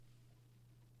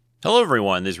Hello,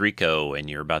 everyone. This is Rico, and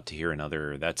you're about to hear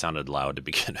another. That sounded loud to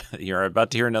begin. You're about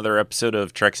to hear another episode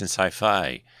of Treks and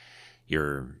Sci-Fi,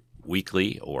 your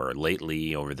weekly or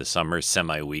lately over the summer,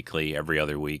 semi-weekly, every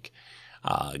other week,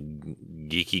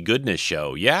 geeky goodness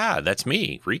show. Yeah, that's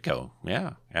me, Rico.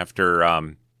 Yeah.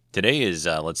 After today is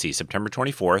September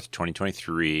 24th,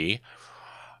 2023,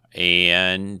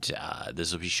 and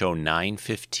this will be show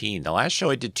 915. The last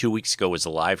show I did 2 weeks ago was a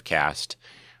live cast.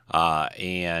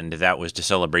 And that was to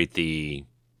celebrate the,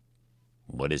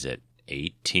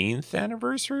 18th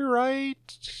anniversary, right?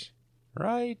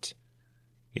 I'm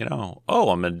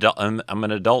an adult. I'm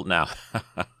an adult now.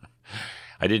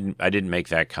 I didn't make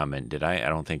that comment, did I? I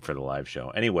don't think for the live show.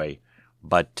 Anyway,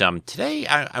 but today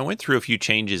I went through a few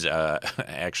changes,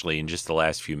 actually, in just the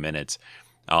last few minutes.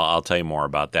 I'll tell you more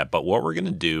about that. But what we're going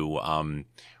to do,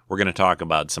 we're going to talk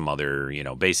about some other,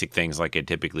 basic things like I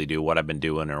typically do, what I've been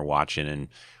doing or watching and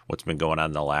what's been going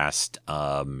on the last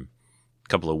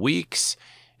couple of weeks.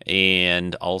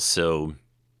 And also,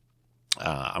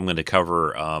 I'm going to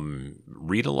cover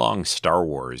read-along Star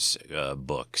Wars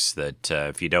books that,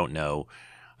 if you don't know,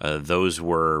 those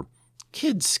were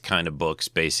kids' kind of books,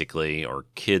 basically, or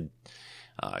kid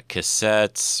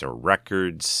cassettes or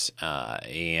records,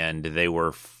 and they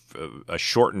were a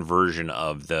shortened version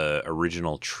of the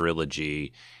original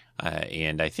trilogy,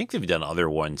 and I think they've done other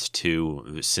ones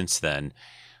too since then,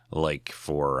 like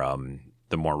for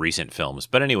the more recent films.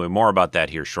 But anyway, more about that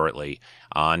here shortly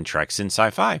on Treks in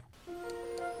Sci-Fi.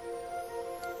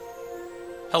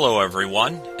 Hello,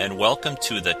 everyone, and welcome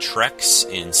to the Treks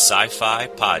in Sci-Fi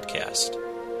podcast.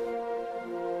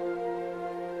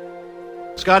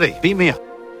 Scotty, beat me up.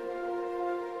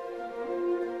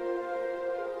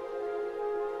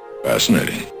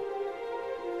 Fascinating.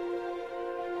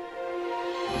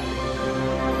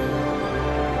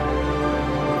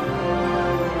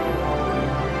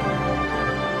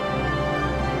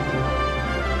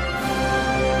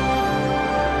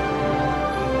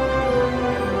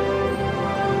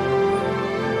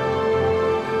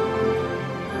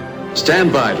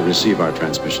 Stand by to receive our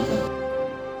transmission.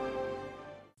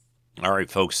 All right,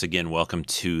 folks, again, welcome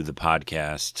to the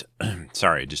podcast.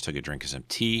 Sorry, I just took a drink of some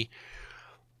tea.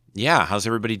 Yeah, how's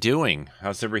everybody doing?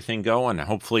 How's everything going?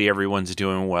 Hopefully everyone's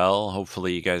doing well.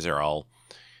 Hopefully you guys are all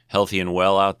healthy and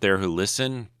well out there who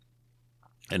listen.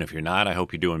 And if you're not, I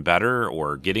hope you're doing better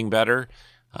or getting better.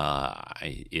 So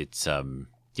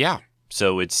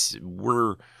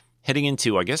we're heading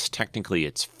into, I guess technically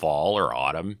it's fall or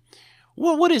autumn.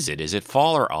 Well, what is it? Is it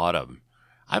fall or autumn?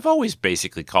 I've always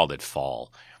basically called it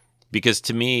fall. Because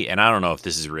to me, and I don't know if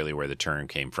this is really where the term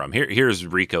came from. Here's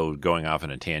Rico going off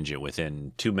on a tangent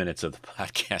within 2 minutes of the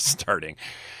podcast starting.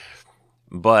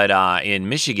 But in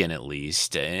Michigan, at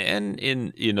least, and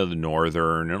in the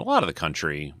northern and a lot of the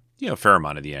country, a fair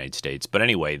amount of the United States. But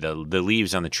anyway, the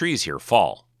leaves on the trees here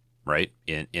fall, right?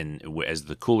 As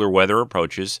the cooler weather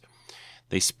approaches,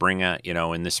 they spring out.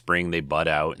 In the spring they bud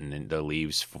out, and then the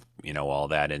leaves, all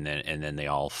that, and then they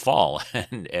all fall,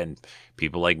 and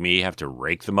people like me have to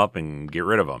rake them up and get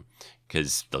rid of them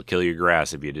because they'll kill your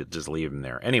grass if you just leave them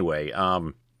there. Anyway,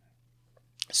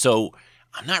 so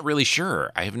I'm not really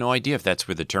sure. I have no idea if that's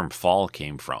where the term fall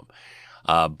came from.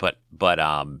 But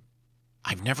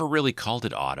I've never really called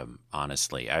it autumn,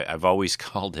 honestly. I've always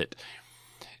called it,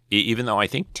 even though I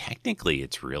think technically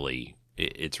it's really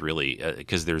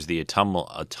because there's the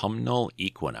autumnal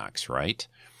equinox, right?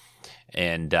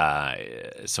 And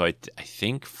so I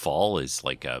think fall is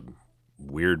like a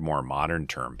weird, more modern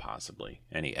term, possibly.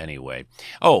 Anyway.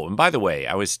 Oh, and by the way,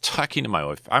 I was talking to my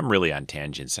wife. I'm really on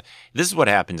tangents. This is what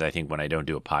happens, I think, when I don't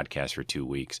do a podcast for 2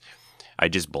 weeks. I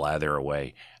just blather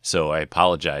away. So I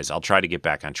apologize. I'll try to get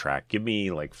back on track. Give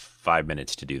me like 5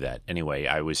 minutes to do that. Anyway,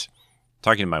 I was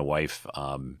talking to my wife.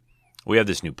 We have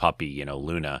this new puppy,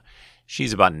 Luna.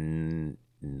 She's about 9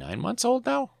 months old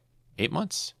now? 8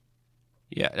 months?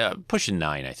 Yeah, pushing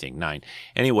 9, I think. 9.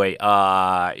 Anyway,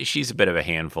 she's a bit of a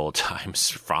handful at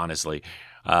times, honestly.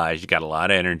 She's got a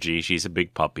lot of energy. She's a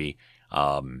big puppy.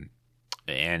 And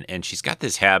she's got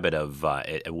this habit of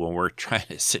when we're trying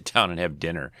to sit down and have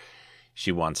dinner,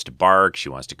 she wants to bark. She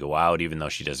wants to go out, even though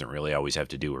she doesn't really always have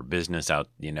to do her business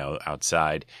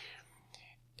outside.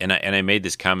 And I made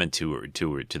this comment to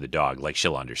the dog, like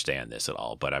she'll understand this at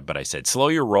all. But I said, slow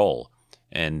your roll.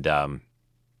 And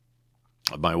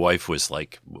my wife was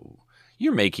like,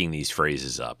 you're making these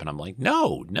phrases up. And I'm like,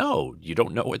 no, you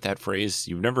don't know what that phrase,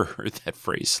 you've never heard that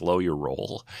phrase, slow your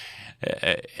roll.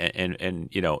 And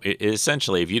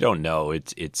essentially, if you don't know,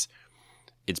 it's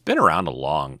been around a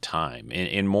long time.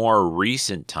 In more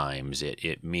recent times,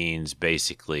 it means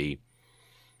basically,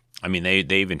 I mean, they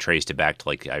even traced it back to,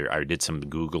 like, I did some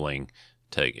Googling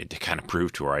to kind of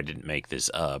prove to her I didn't make this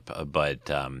up. But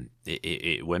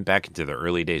it went back into the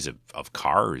early days of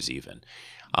cars even.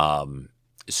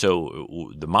 So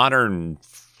the modern,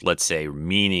 let's say,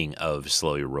 meaning of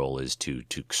slow your roll is to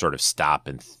sort of stop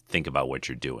and think about what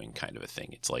you're doing, kind of a thing.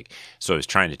 It's like, so I was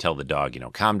trying to tell the dog,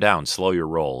 calm down, slow your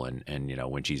roll,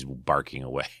 and when she's barking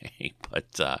away.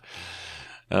 But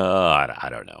I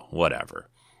don't know, whatever.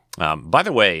 By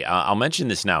the way, I'll mention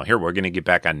this now. Here, we're going to get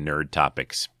back on nerd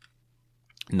topics.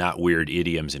 Not weird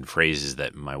idioms and phrases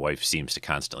that my wife seems to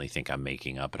constantly think I'm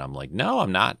making up. And I'm like, no,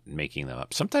 I'm not making them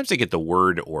up. Sometimes I get the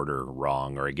word order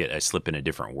wrong, or I slip in a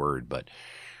different word. But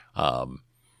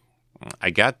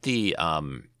I got the,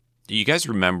 you guys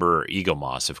remember Eagle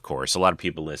Moss, of course. A lot of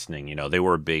people listening, they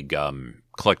were a big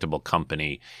collectible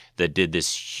company that did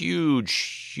this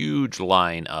huge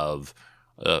line of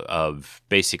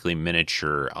basically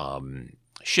miniature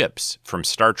ships from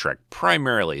Star Trek,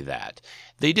 primarily that.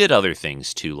 They did other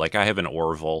things too, like I have an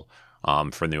Orville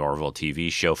from the Orville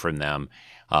TV show from them.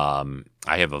 I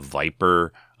have a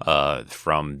Viper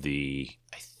from the,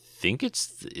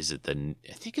 is it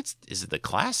the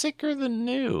classic or the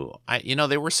new?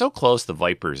 They were so close, the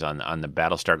Vipers on the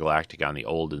Battlestar Galactica on the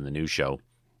old and the new show.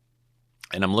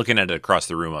 And I'm looking at it across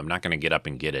the room. I'm not going to get up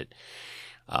and get it.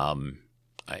 I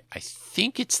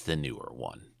think it's the newer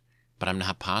one, but I'm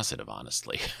not positive,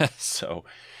 honestly. So,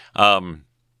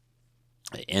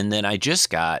 and then I just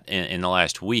got, in the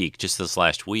last week, this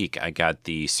last week, I got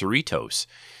the Cerritos,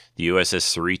 the USS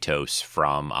Cerritos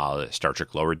from Star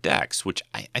Trek Lower Decks, which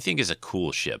I think is a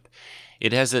cool ship.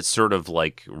 It has that sort of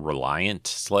like Reliant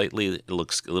slightly. It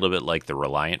looks a little bit like the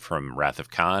Reliant from Wrath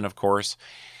of Khan, of course.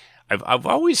 I've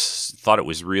always thought it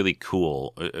was really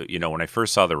cool, when I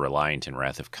first saw the Reliant in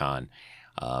Wrath of Khan.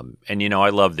 And I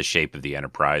love the shape of the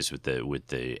Enterprise with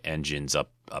the engines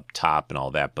up top and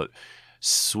all that, but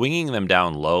swinging them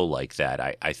down low like that,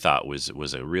 I thought was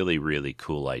a really, really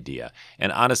cool idea.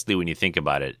 And honestly, when you think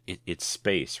about it, it's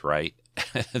space, right?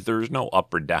 There's no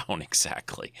up or down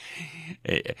exactly.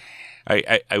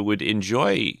 I would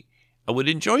enjoy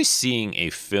seeing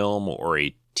a film or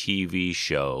a TV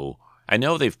show. I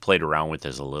know they've played around with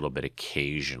this a little bit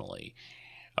occasionally.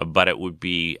 But I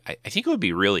think it would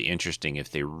be really interesting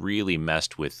if they really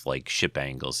messed with like ship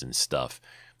angles and stuff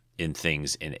in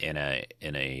things in a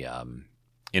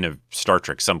Star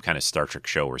Trek, some kind of Star Trek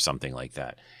show or something like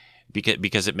that,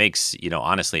 because it makes,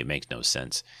 honestly, it makes no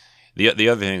sense. The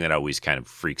other thing that always kind of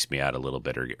freaks me out a little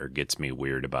bit or gets me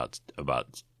weird about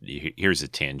here's a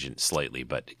tangent slightly,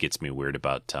 but it gets me weird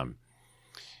about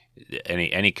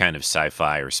any kind of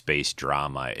sci-fi or space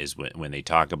drama is when they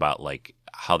talk about like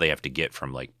how they have to get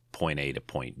from like point A to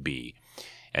point B.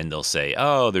 And they'll say,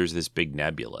 oh, there's this big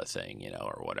nebula thing,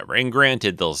 or whatever. And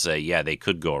granted, they'll say, yeah, they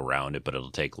could go around it, but it'll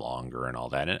take longer and all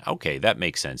that. And okay, that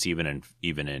makes sense, even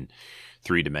in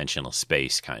three-dimensional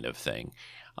space kind of thing.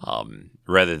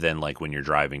 Rather than like when you're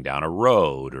driving down a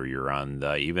road or you're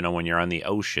even when you're on the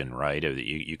ocean, right?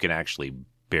 You can actually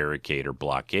barricade or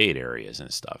blockade areas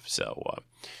and stuff. So,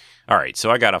 all right,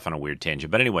 so I got off on a weird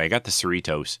tangent. But anyway, I got the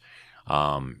Cerritos.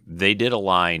 They did a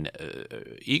line,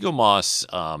 Eagle Moss,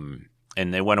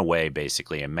 and they went away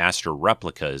basically, and Master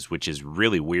Replicas, which is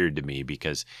really weird to me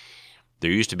because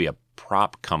there used to be a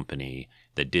prop company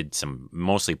that did some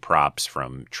mostly props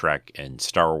from Trek and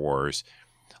Star Wars,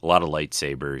 a lot of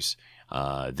lightsabers.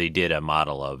 They did a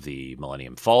model of the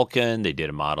Millennium Falcon. They did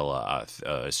a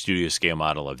studio scale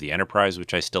model of the Enterprise,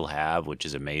 which I still have, which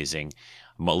is amazing.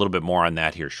 A little bit more on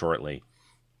that here shortly.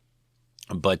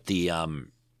 But Eagle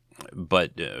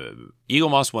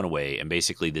Moss went away, and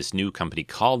basically this new company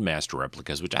called Master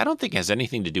Replicas, which I don't think has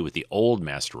anything to do with the old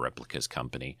Master Replicas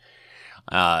company,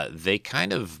 they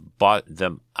kind of bought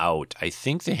them out. I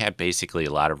think they had basically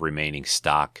a lot of remaining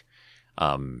stock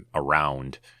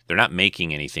around. They're not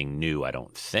making anything new, I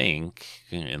don't think,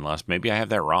 unless maybe I have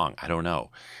that wrong. I don't know.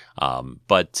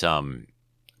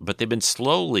 But they've been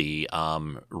slowly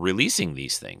releasing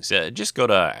these things. Just go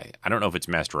to, I don't know if it's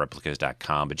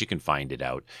masterreplicas.com, but you can find it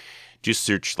out. Just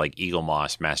search like Eagle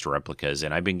Moss Master Replicas,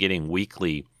 and I've been getting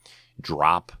weekly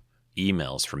drop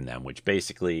emails from them, which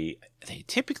basically, they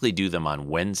typically do them on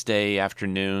Wednesday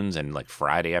afternoons and like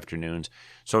Friday afternoons.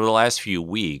 So over the last few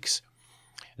weeks,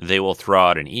 they will throw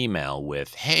out an email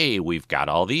with, hey, we've got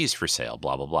all these for sale,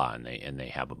 blah, blah, blah, and they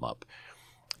have them up.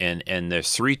 And the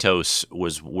Cerritos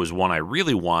was one I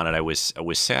really wanted. I was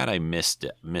sad I missed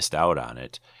out on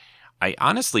it. I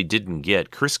honestly didn't get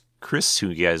Chris, who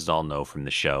you guys all know from the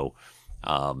show,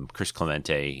 Chris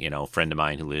Clemente, friend of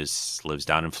mine who lives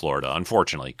down in Florida.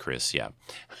 Unfortunately, Chris, yeah.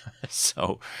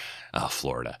 So,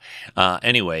 Florida.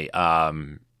 Anyway,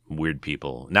 weird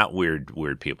people. Not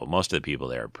weird people. Most of the people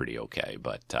there are pretty okay,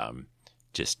 but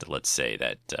just let's say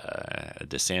that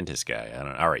DeSantis guy. I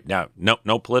don't know. All right, now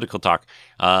no political talk.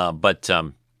 But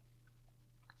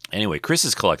anyway, Chris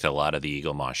has collected a lot of the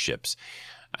Eagle Moss ships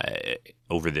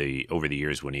over the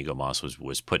years when Eagle Moss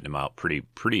was putting them out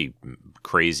pretty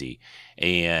crazy,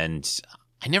 and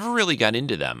I never really got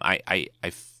into them. I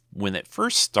when it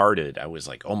first started, I was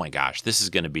like, oh my gosh,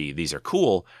 these are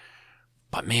cool,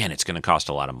 but man, it's going to cost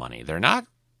a lot of money. They're not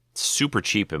super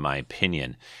cheap in my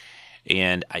opinion.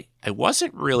 And I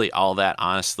wasn't really all that,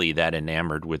 honestly, that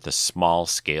enamored with the small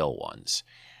scale ones,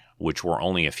 which were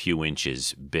only a few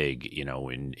inches big,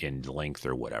 in length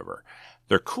or whatever.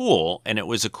 They're cool, and it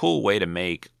was a cool way to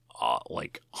make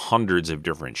like hundreds of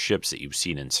different ships that you've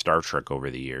seen in Star Trek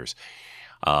over the years.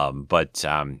 But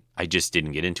I just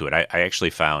didn't get into it. I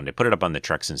actually I put it up on the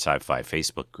Treks and Sci-Fi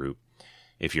Facebook group.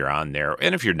 If you're on there,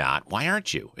 and if you're not, why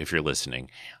aren't you? If you're listening,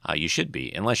 you should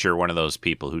be, unless you're one of those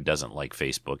people who doesn't like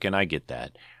Facebook, and I get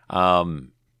that.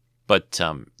 But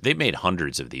they made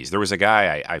hundreds of these. There was a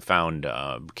guy I found,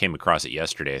 came across it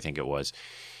yesterday, I think it was.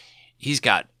 He's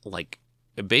got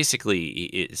basically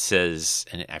it says,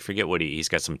 and I forget what he's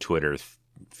got some Twitter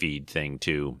feed thing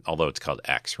too, although it's called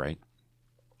X, right?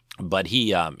 But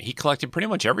he collected pretty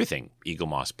much everything Eagle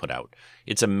Moss put out.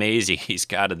 It's amazing. He's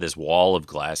got this wall of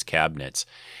glass cabinets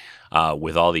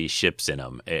with all these ships in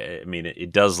them. I mean,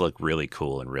 it does look really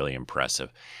cool and really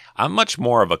impressive. I'm much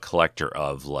more of a collector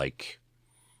of I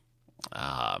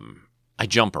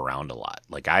jump around a lot.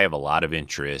 I have a lot of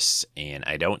interests, and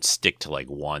I don't stick to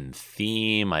one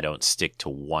theme. I don't stick to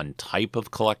one type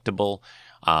of collectible.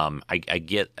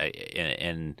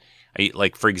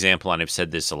 For example, and I've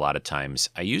said this a lot of times,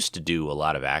 I used to do a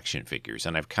lot of action figures,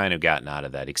 and I've kind of gotten out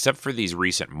of that, except for these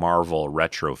recent Marvel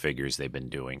retro figures they've been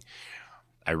doing.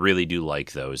 I really do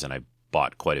like those, and I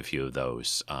bought quite a few of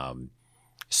those.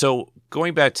 So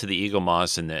going back to the Eagle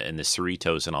Moss and the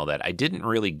Cerritos and all that, I didn't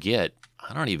really get,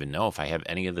 I don't even know if I have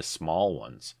any of the small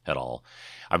ones at all.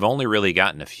 I've only really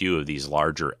gotten a few of these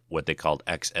larger, what they called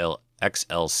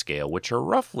XL scale, which are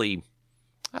roughly,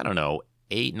 I don't know,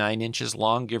 8-9 inches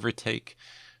long, give or take,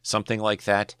 something like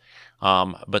that.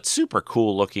 But super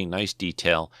cool looking, nice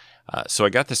detail. So I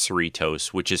got the Cerritos,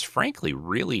 which is frankly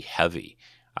really heavy.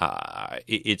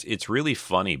 It's really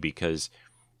funny because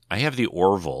I have the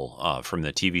Orville from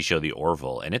the TV show The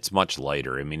Orville, and it's much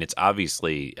lighter. I mean, it's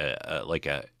obviously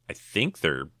I think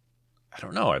they're, I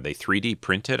don't know, are they 3D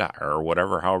printed or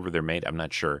whatever, however they're made? I'm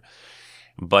not sure.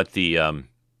 But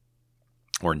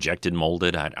or injected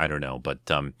molded, I don't know. But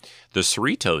the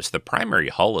Cerritos, the primary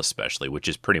hull especially, which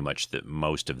is pretty much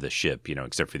most of the ship,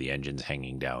 except for the engines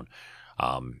hanging down,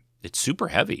 it's super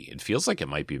heavy. It feels like it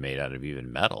might be made out of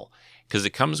even metal because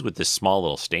it comes with this small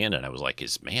little stand, and I was like,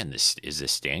 is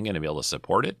this stand going to be able to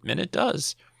support it? And it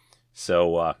does.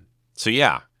 So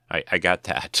yeah, I got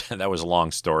that. That was a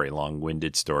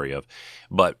long-winded story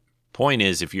but point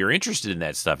is, if you're interested in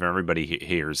that stuff, and everybody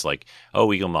hears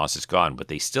oh, Eagle Moss is gone, but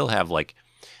they still have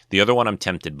the other one I'm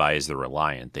tempted by is the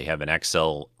Reliant. They have an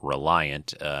XL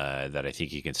Reliant that I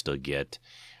think you can still get,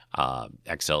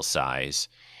 XL size.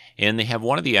 And they have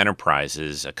one of the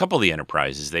Enterprises, a couple of the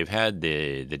Enterprises. They've had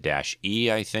the Dash E,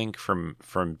 I think, from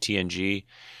TNG.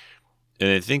 And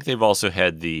I think they've also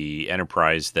had the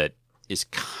Enterprise that is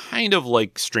kind of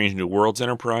like Strange New Worlds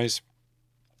Enterprise.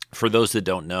 For those that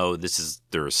don't know,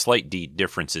 there are slight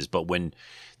differences, but when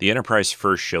the Enterprise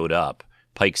first showed up,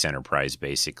 Pike's Enterprise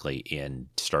basically in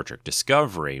Star Trek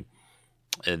Discovery,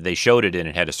 they showed it and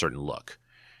it had a certain look.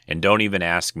 And don't even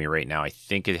ask me right now. I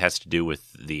think it has to do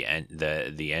with the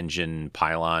engine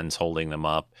pylons holding them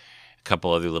up, a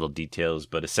couple other little details.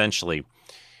 But essentially,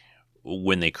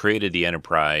 when they created the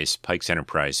Enterprise, Pike's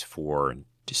Enterprise for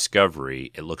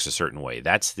Discovery, it looks a certain way.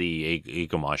 That's the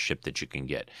Eagle Moss ship that you can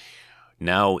get.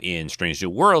 Now in Strange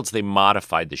New Worlds, they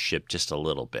modified the ship just a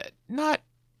little bit. Not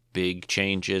big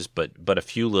changes, but a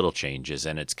few little changes,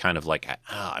 and it's kind of like,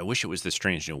 I wish it was the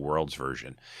Strange New Worlds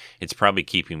version. It's probably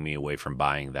keeping me away from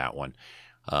buying that one.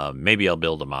 Maybe I'll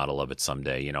build a model of it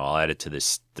someday. I'll add it to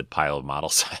the pile of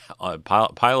models,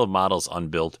 pile of models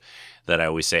unbuilt that I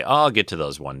always say, I'll get to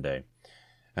those one day.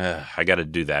 I got to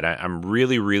do that. I'm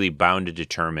really, really bound and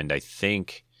determined. I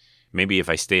think maybe if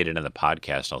I stated in the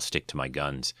podcast, I'll stick to my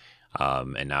guns.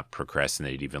 And not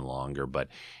procrastinate even longer. But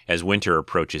as winter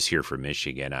approaches here for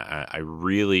Michigan, I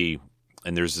really,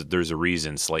 and there's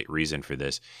a slight reason for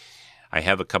this. I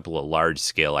have a couple of large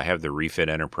scale. I have the Refit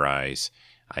Enterprise.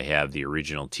 I have the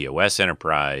original TOS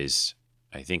Enterprise.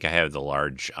 I think I have the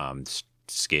large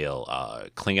scale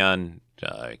Klingon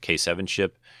K7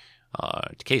 ship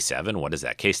K7, what is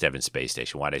that? K7 space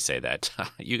station. Why'd I say that?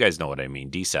 You guys know what I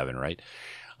mean. D7, right?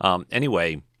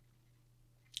 Anyway,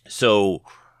 so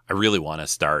I really want to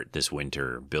start this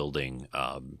winter building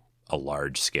a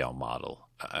large-scale model.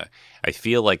 I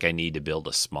feel like I need to build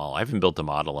I haven't built a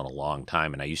model in a long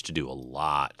time, and I used to do a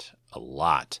lot.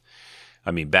 I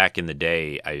mean, back in the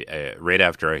day, I right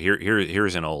after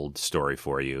here's an old story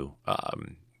for you.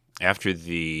 After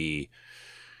the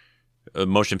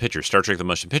motion picture, Star Trek: The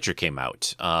Motion Picture came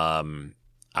out,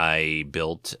 I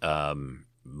built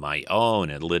my own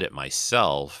and lit it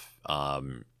myself,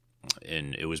 and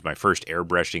it was my first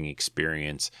airbrushing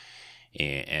experience.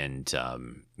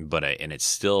 But it's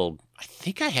still, I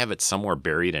think I have it somewhere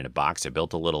buried in a box. I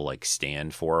built a little like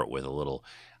stand for it with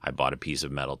I bought a piece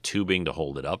of metal tubing to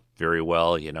hold it up very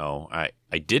well. I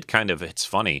did it's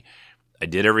funny. I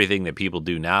did everything that people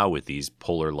do now with these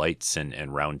polar lights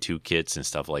and round 2 kits and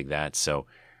stuff like that. So,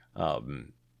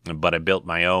 but I built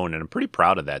my own, and I'm pretty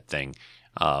proud of that thing.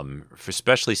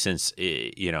 Especially since,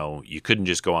 you couldn't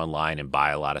just go online and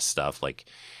buy a lot of stuff. Like,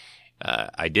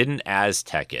 I didn't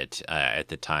Aztec it at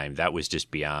the time. That was just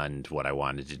beyond what I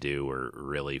wanted to do or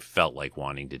really felt like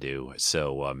wanting to do.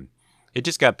 So it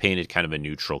just got painted kind of a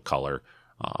neutral color.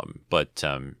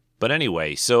 But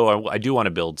anyway, so I do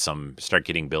want to start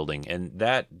getting building. And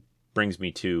that brings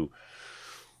me to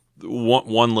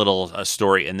one little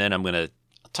story. And then I'm going to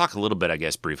talk a little bit, I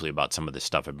guess, briefly about some of the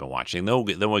stuff I've been watching. Then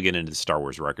we'll get into the Star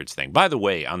Wars Records thing. By the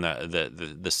way, on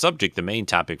the subject, the main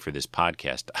topic for this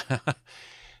podcast.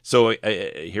 So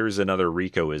here's another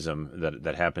Ricoism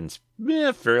that happens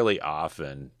fairly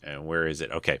often. And where is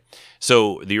it? Okay.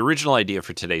 So the original idea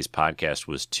for today's podcast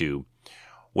was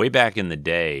way back in the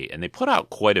day, and they put out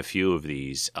quite a few of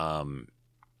these.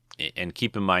 And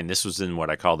keep in mind, this was in what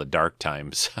I call the dark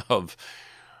times of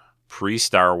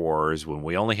pre-Star Wars, when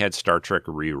we only had Star Trek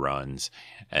reruns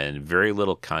and very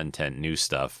little content, new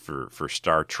stuff for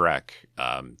Star Trek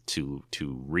to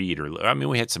read.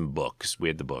 We had some books. We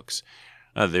had the books.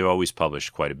 They've always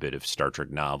published quite a bit of Star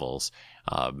Trek novels,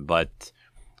 but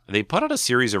they put out a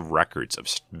series of records of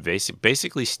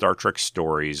basically Star Trek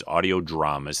stories, audio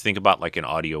dramas. Think about like an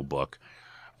audio book,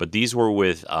 but these were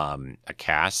with a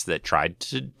cast that tried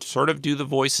to sort of do the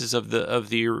voices of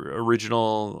the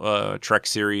original Trek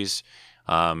series,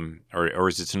 or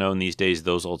as it's known these days,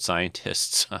 those old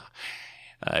scientists.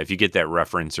 If you get that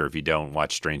reference, or if you don't,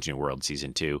 watch Strange New World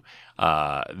season 2.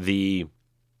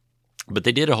 But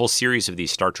they did a whole series of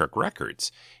these Star Trek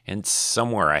records, and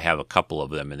somewhere I have a couple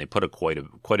of them, and they put quite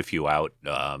a few out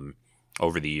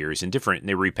over the years, and they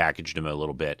repackaged them a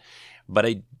little bit. But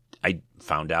I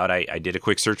found out, I did a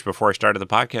quick search before I started the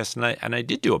podcast, and I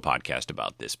did do a podcast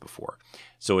about this before.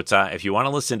 So it's if you want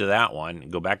to listen to that one,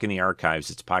 go back in the archives.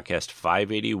 It's podcast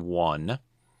 581.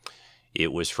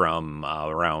 It was from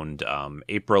around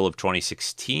April of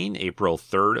 2016, April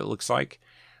 3rd, it looks like.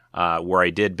 Where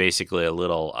I did basically a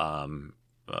little a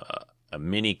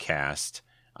mini cast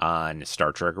on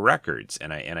Star Trek records,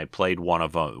 and I played one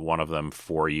of them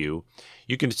for you.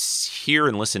 You can hear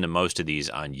and listen to most of these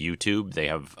on YouTube. They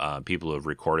have people who have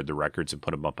recorded the records and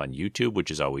put them up on YouTube,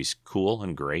 which is always cool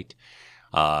and great.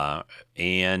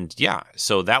 And yeah,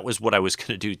 so that was what I was going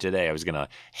to do today. I was going to,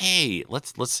 hey,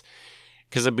 let's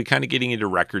because I've been kind of getting into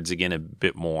records again a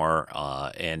bit more,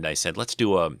 and I said let's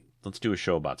do a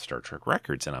show about Star Trek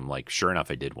records. And I'm like, sure enough,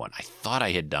 I did one. I thought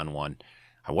I had done one.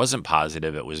 I wasn't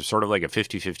positive. It was sort of like a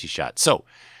 50-50 shot. So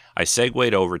I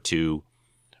segued over to,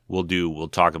 we'll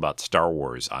talk about Star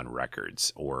Wars on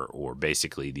records, or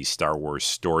basically these Star Wars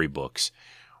storybooks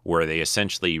where they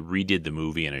essentially redid the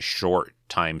movie in a short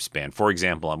time span. For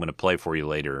example, I'm going to play for you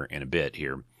later in a bit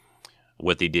here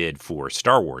what they did for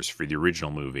Star Wars for the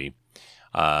original movie.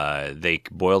 They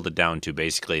boiled it down to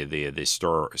basically the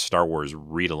Star Wars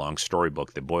read-along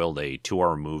storybook. They boiled a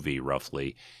 2-hour movie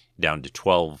roughly down to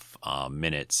 12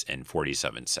 minutes and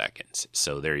 47 seconds.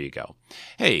 So there you go.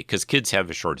 Hey, because kids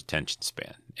have a short attention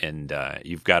span, and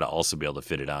you've got to also be able to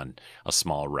fit it on a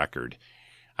small record.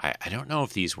 I don't know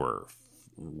if these were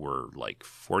like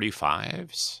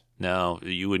 45s. No,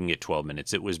 you wouldn't get 12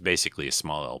 minutes. It was basically a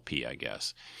small LP, I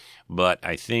guess. But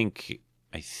I think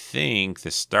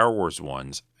the Star Wars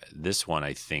ones, this one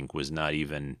I think was not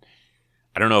even,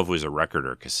 I don't know if it was a record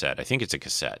or cassette. I think it's a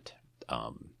cassette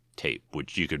tape,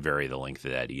 which you could vary the length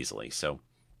of that easily. So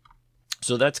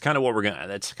that's kind of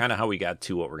that's kind of how we got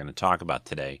to what we're going to talk about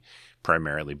today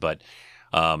primarily. But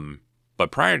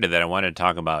prior to that, I wanted to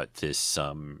talk about this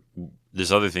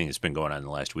other thing that's been going on in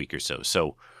the last week or so.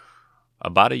 So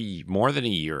about more than a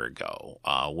year ago,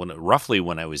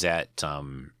 when I was at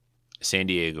San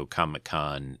Diego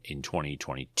Comic-Con in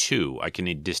 2022. I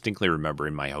can distinctly remember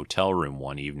in my hotel room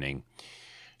one evening.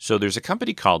 So there's a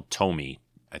company called Tomy.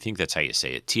 I think that's how you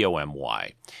say it,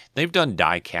 Tomy. They've done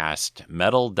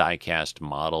metal die-cast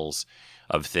models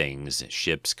of things,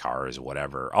 ships, cars,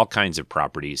 whatever, all kinds of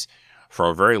properties for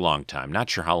a very long time. Not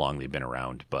sure how long they've been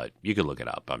around, but you could look it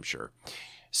up, I'm sure.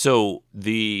 So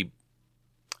they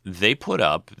put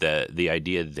up the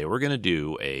idea that they were going to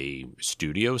do a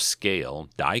studio scale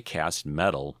die-cast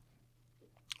metal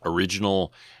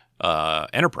original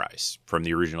Enterprise from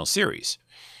the original series.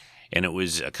 And it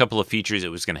was a couple of features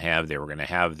it was going to have. They were going to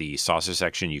have the saucer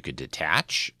section you could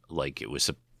detach, like it was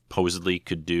supposedly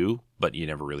could do, but you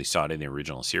never really saw it in the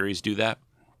original series do that.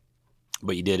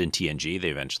 But you did in TNG. They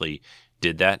eventually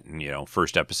did that,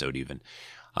 first episode even.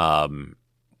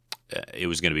 It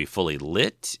was going to be fully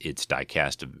lit. It's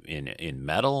die-cast in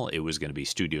metal. It was going to be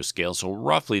studio scale, so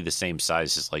roughly the same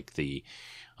size as like the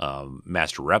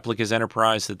Master Replicas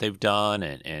Enterprise that they've done,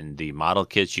 and the model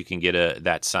kits you can get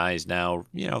that size now,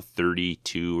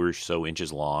 32 or so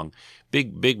inches long,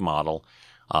 big model,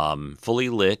 fully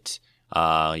lit.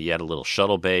 You had a little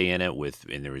shuttle bay in it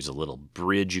and there was a little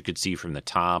bridge you could see from the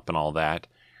top and all that.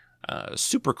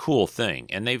 Super cool thing,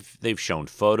 and they've shown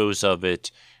photos of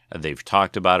it. They've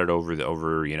talked about it over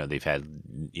they've had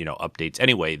updates.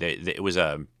 Anyway, it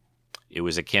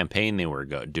was a campaign they were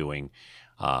doing.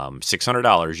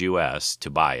 $600 US to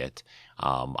buy it.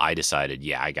 I decided,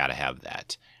 I got to have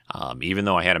that. Even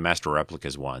though I had a Master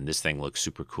Replicas one, this thing looked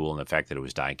super cool, and the fact that it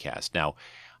was die-cast. Now,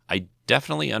 I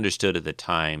definitely understood at the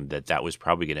time that was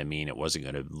probably going to mean it wasn't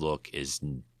going to look as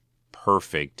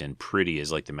perfect and pretty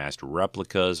as like the Master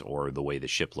Replicas or the way the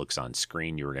ship looks on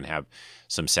screen. You were going to have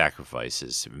some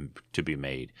sacrifices to be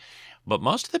made. But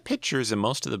most of the pictures and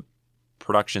most of the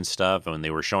production stuff, when they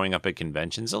were showing up at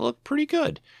conventions, it looked pretty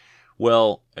good.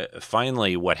 Well,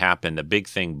 finally, what happened, a big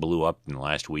thing blew up in the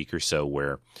last week or so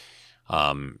where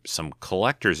some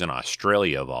collectors in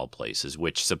Australia, of all places,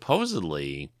 which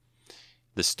supposedly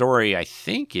the story, I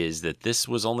think, is that this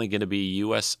was only going to be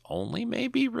U.S. only,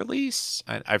 maybe, release?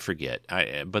 I forget.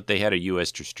 But they had a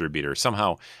U.S. distributor.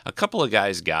 Somehow, a couple of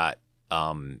guys got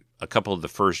a couple of the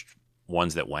first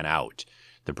ones that went out,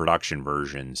 the production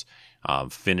versions,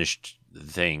 finished the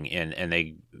thing. And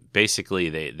they basically,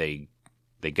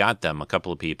 they got them, a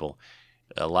couple of people.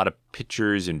 A lot of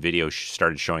pictures and videos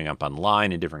started showing up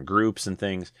online in different groups and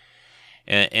things.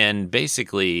 And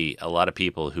basically, a lot of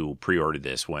people who pre-ordered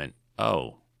this went,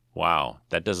 oh, wow,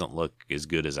 that doesn't look as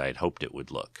good as I had hoped it would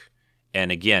look.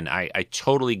 And again, I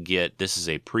totally get this is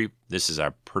a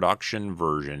production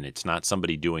version. It's not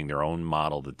somebody doing their own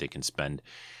model that they can spend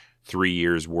 3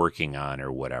 years working on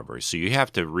or whatever. So you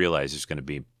have to realize there's going to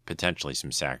be potentially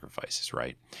some sacrifices,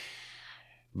 right?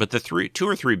 But the two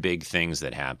or three big things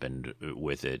that happened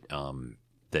with it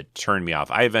that turned me off,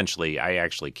 I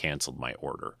actually canceled my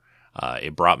order.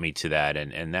 It brought me to that,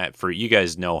 and that, for you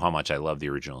guys know how much I love the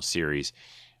original series,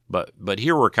 but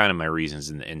here were kind of my reasons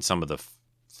and some of the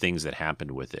things that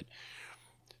happened with it.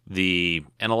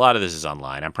 And a lot of this is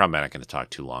online. I'm probably not going to talk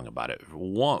too long about it.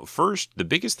 First, the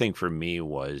biggest thing for me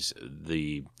was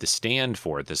the stand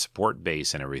for it, the support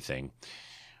base and everything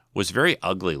was very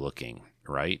ugly looking,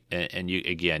 right? And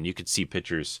you could see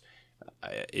pictures.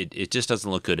 It just doesn't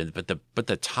look good. But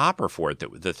the topper for it,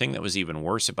 the thing that was even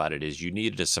worse about it is you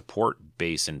needed a support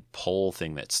base and pole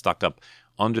thing that stuck up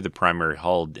under the primary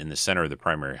hull in the center of the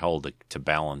primary hull to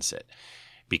balance it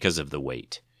because of the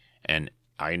weight. And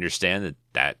I understand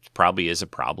that probably is a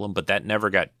problem, but that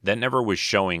never was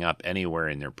showing up anywhere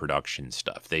in their production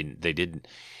stuff. They didn't.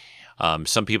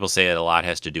 Some people say a lot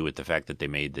has to do with the fact that they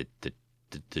made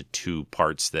the two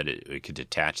parts that it could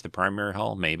detach the primary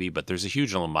hull, maybe, but there's a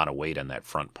huge amount of weight on that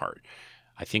front part.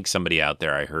 I think somebody out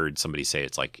there, I heard somebody say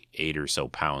it's like 8 or so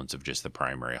pounds of just the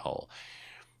primary hull.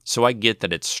 So I get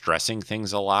that it's stressing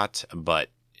things a lot, but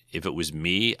if it was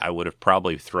me, I would have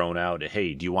probably thrown out,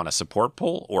 hey, do you want a support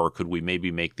pole? Or could we maybe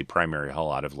make the primary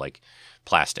hull out of like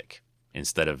plastic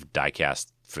instead of die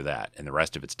cast for that? And the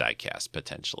rest of it's die cast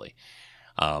potentially.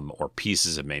 Or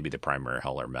pieces of maybe the primary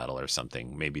hull or metal or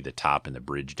something, maybe the top and the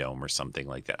bridge dome or something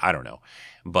like that. I don't know.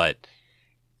 But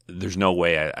there's no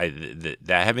way that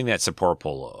having that support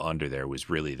pole under there was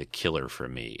really the killer for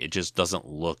me. It just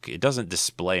it doesn't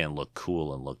display and look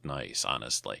cool and look nice,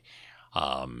 honestly.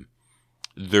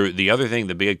 The other thing,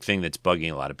 the big thing that's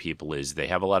bugging a lot of people is they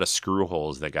have a lot of screw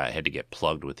holes that had to get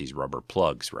plugged with these rubber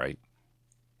plugs, right?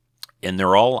 And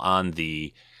they're all on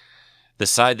the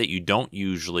side that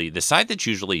the side that's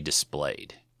usually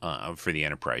displayed for the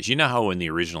Enterprise. You know how in the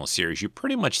original series, you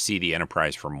pretty much see the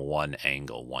Enterprise from one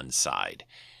angle, one side,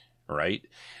 right?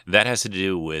 That has to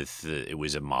do with it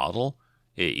was a model,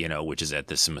 which is at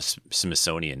the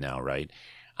Smithsonian now, right?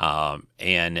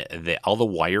 And all the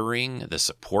wiring, the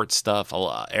support stuff,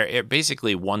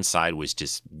 basically one side was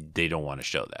just, they don't want to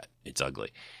show that. It's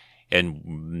ugly.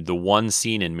 And the one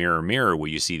scene in Mirror Mirror where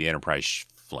you see the Enterprise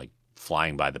like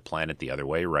flying by the planet the other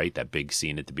way, right? That big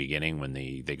scene at the beginning when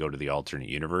they go to the alternate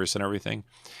universe and everything.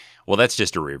 Well, that's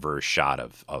just a reverse shot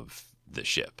of the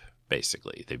ship.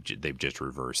 Basically, they've just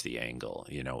reversed the angle,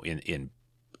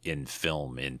 in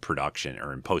film, in production,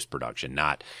 or in post production,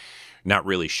 not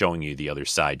really showing you the other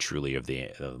side truly of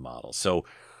the model. So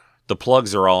the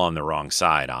plugs are all on the wrong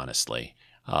side, honestly.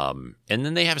 And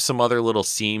then they have some other little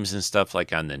seams and stuff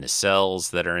like on the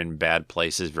nacelles that are in bad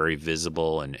places, very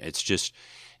visible. And it's just,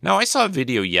 now I saw a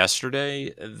video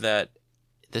yesterday that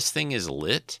this thing is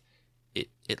lit.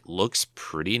 It looks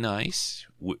pretty nice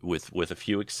with a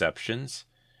few exceptions.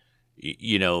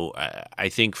 I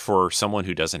think for someone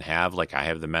who doesn't have, like I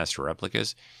have the master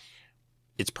replicas,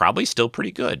 it's probably still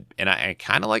pretty good. And I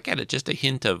kind of like at it just a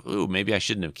hint of, ooh, maybe I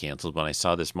shouldn't have canceled when I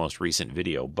saw this most recent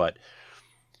video, but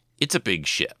it's a big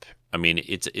ship. I mean,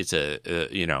 it's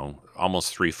a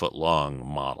almost 3 foot long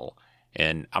model,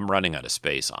 and I'm running out of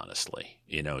space, honestly,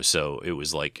 so it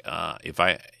was like, if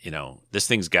I, this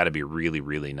thing's got to be really,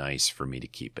 really nice for me to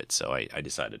keep it. So I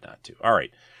decided not to. All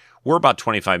right. We're about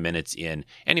 25 minutes in.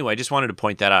 Anyway, I just wanted to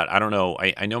point that out. I don't know.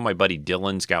 I know my buddy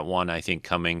Dylan's got one, I think,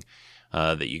 coming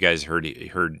that you guys heard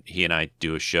he and I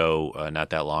do a show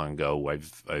not that long ago.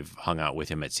 I've hung out with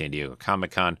him at San Diego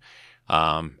Comic-Con.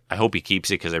 I hope he keeps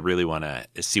it because I really want to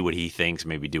see what he thinks,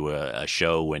 maybe do a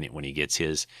show when he gets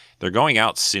his. They're going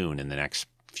out soon in the next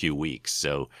few weeks,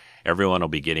 so everyone will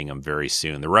be getting them very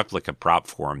soon. The replica prop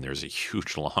forum, there's a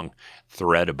huge long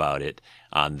thread about it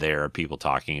on there, people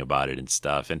talking about it and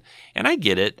stuff. And I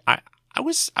get it. I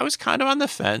was kind of on the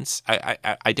fence.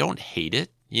 I don't hate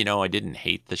it. I didn't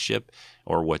hate the ship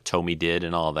or what Tomy did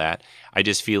and all that. I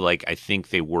just feel like I think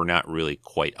they were not really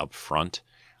quite upfront.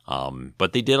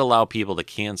 But they did allow people to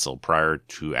cancel prior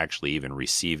to actually even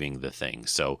receiving the thing.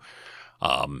 So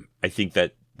I think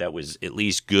that was at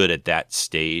least good at that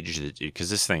stage,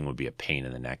 because this thing would be a pain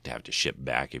in the neck to have to ship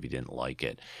back if you didn't like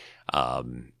it,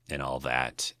 and all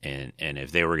that. And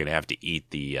if they were going to have to eat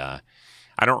the,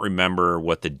 I don't remember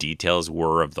what the details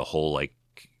were of the whole like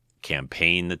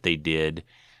campaign that they did.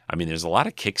 I mean, there's a lot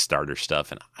of Kickstarter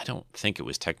stuff, and I don't think it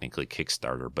was technically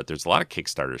Kickstarter, but there's a lot of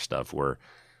Kickstarter stuff where,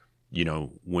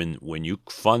 when you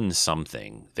fund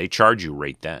something, they charge you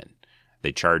right then.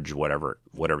 They charge whatever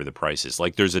the price is.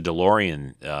 Like there's a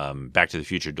DeLorean, Back to the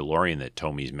Future DeLorean that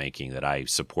Tomy's making that I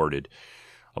supported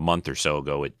a month or so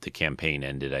ago. The campaign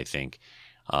ended, I think.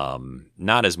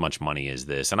 Not as much money as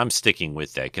this, and I'm sticking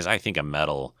with that because I think a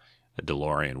metal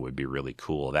DeLorean would be really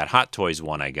cool. That Hot Toys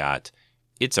one I got,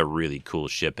 it's a really cool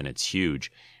ship and it's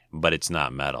huge, but it's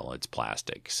not metal, it's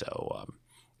plastic. So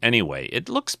anyway, it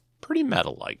looks pretty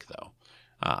metal-like though.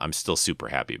 I'm still super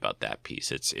happy about that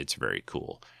piece. It's very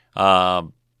cool.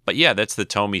 But yeah, that's the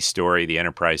Tomy story, the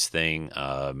Enterprise thing.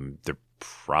 They're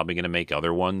probably going to make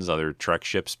other ones, other Trek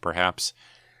ships, perhaps.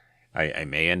 I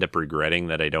may end up regretting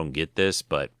that I don't get this,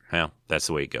 but that's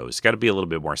the way it goes. Got to be a little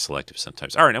bit more selective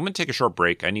sometimes. All right, I'm going to take a short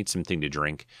break. I need something to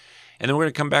drink. And then we're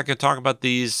going to come back and talk about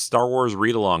these Star Wars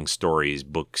read-along stories,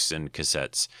 books, and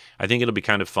cassettes. I think it'll be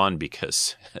kind of fun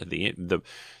because the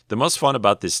most fun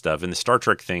about this stuff, and the Star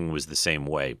Trek thing was the same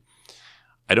way.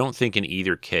 I don't think in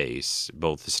either case,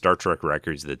 both the Star Trek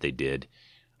records that they did,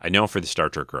 I know for the Star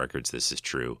Trek records this is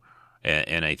true,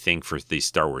 and I think for these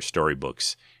Star Wars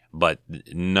storybooks, but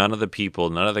none of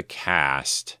the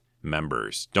cast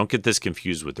members, don't get this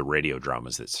confused with the radio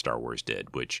dramas that Star Wars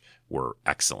did, which were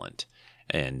excellent.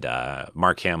 And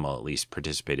Mark Hamill at least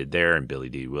participated there, and Billy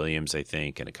D. Williams, I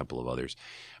think, and a couple of others.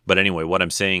 But anyway, what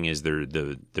I'm saying is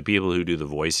the people who do the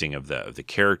voicing of the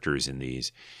characters in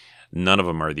these, none of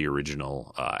them are the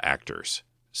original actors.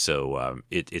 So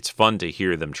it's fun to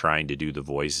hear them trying to do the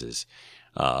voices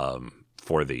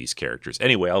for these characters.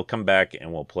 Anyway, I'll come back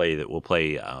and we'll play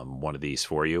one of these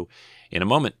for you in a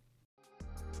moment.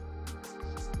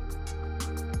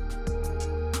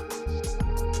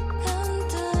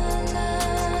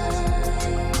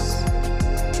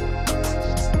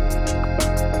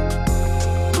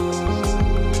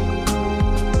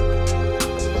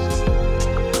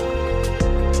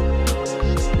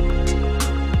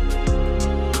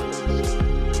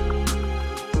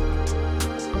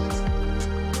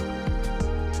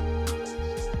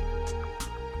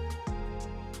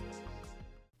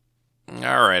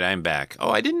 All right, I'm back.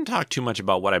 Oh, I didn't talk too much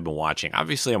about what I've been watching.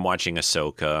 Obviously, I'm watching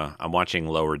Ahsoka. I'm watching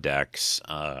Lower Decks.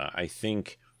 I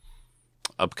think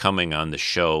upcoming on the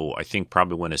show. I think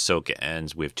probably when Ahsoka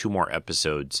ends, we have 2 more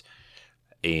episodes,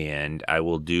 and I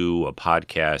will do a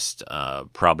podcast,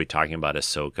 probably talking about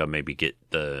Ahsoka. Maybe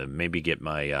get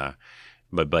my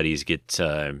my buddies, get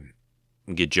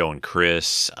Joe and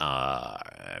Chris,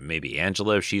 maybe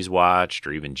Angela if she's watched,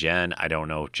 or even Jen. I don't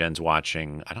know if Jen's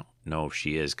watching. I don't know if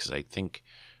she is, because I think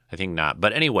not.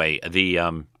 But anyway,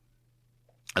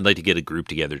 I'd like to get a group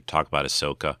together to talk about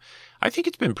Ahsoka. I think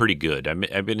it's been pretty good.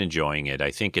 I've been enjoying it.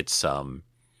 I think it's not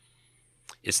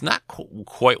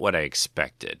quite what I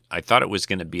expected. I thought it was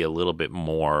going to be a little bit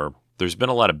more. There's been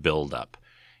a lot of build-up.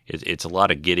 It's a lot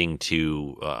of getting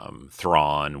to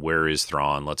Thrawn. Where is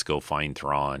Thrawn? Let's go find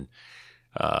Thrawn.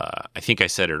 I think I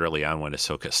said it early on when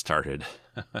Ahsoka started.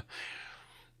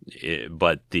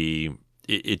 But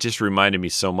it just reminded me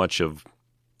so much of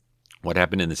what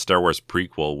happened in the Star Wars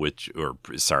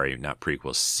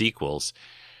sequels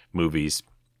movies,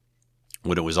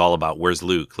 when it was all about where's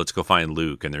Luke? Let's go find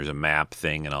Luke, and there's a map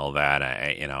thing and all that.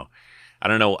 I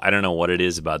don't know what it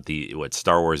is about what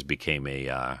Star Wars became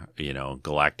a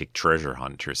galactic treasure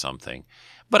hunt or something,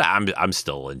 but I'm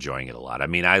still enjoying it a lot. I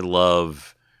mean, I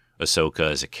love Ahsoka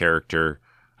as a character.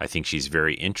 I think she's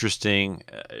very interesting.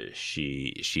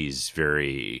 She's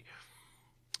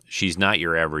not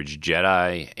your average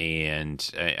Jedi,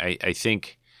 and I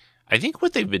think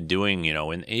what they've been doing,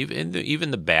 and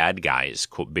even the bad guys,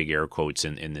 big air quotes,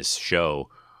 in this show,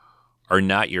 are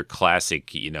not your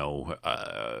classic,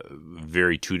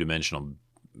 very two-dimensional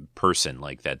person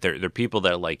like that. They're people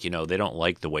that they don't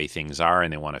like the way things are,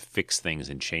 and they want to fix things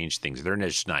and change things. They're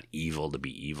just not evil to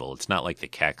be evil. It's not like the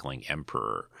cackling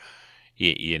Emperor.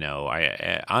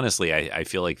 I honestly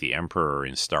feel like the Emperor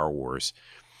in Star Wars,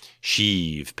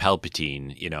 Sheev,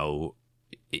 Palpatine,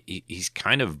 he's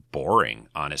kind of boring,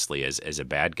 honestly, as a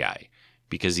bad guy,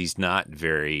 because he's not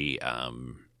very.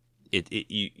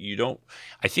 You don't.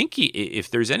 I think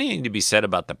if there's anything to be said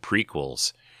about the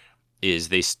prequels, is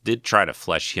they did try to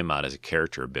flesh him out as a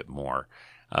character a bit more,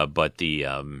 but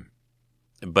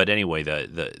anyway,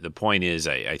 the point is,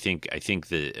 I think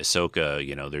the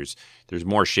Ahsoka, there's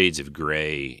more shades of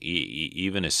gray.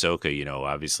 Even Ahsoka,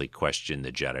 obviously questioned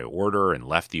the Jedi Order and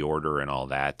left the Order and all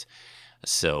that.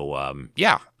 So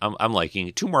I'm liking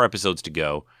it. 2 more episodes to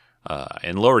go,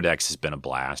 and Lower Decks has been a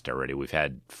blast already. We've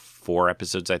had 4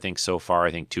 episodes, I think, so far.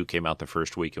 I think 2 came out the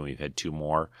first week, and we've had 2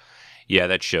 more. Yeah,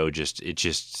 that show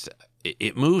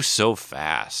it moves so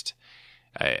fast.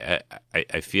 I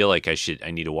feel like I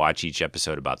need to watch each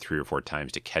episode about 3 or 4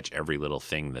 times to catch every little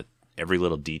thing, every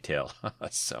little detail.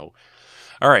 So,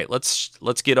 all right, let's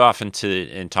get off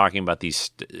into talking about these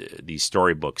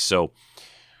storybooks. So,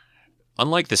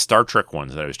 unlike the Star Trek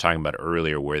ones that I was talking about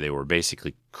earlier, where they were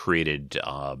basically created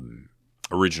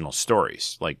original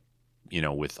stories, like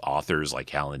with authors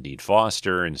like Alan Dean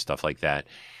Foster and stuff like that.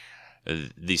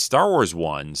 The Star Wars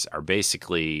ones are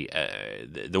basically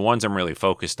the ones I'm really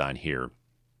focused on here.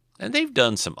 And they've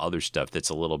done some other stuff that's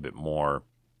a little bit more,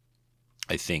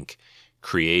 I think,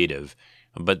 creative.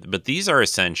 But these are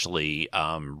essentially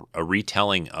a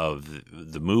retelling of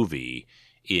the movie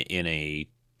in a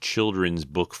children's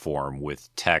book form with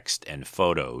text and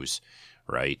photos,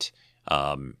 right?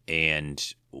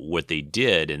 And what they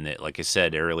did, and like I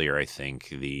said earlier, I think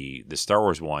the Star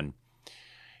Wars one,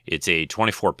 it's a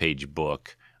 24-page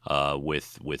book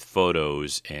with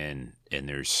photos, and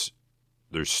there's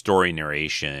story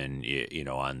narration,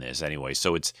 on this anyway.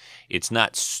 So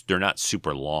they're not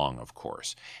super long, of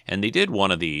course. And they did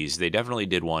one of these. They definitely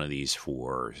did one of these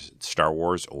for Star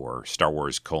Wars, or Star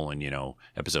Wars :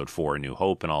 Episode 4, A New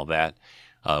Hope, and all that.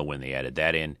 When they added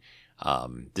that in,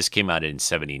 this came out in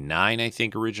 '79, I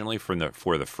think, originally for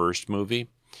the first movie.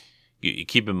 You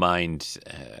keep in mind.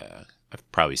 I've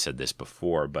probably said this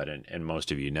before, but and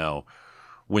most of you know,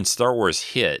 when Star Wars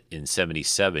hit in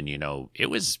 '77, it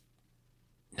was,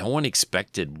 no one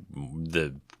expected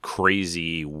the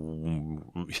crazy,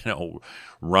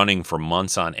 running for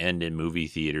months on end in movie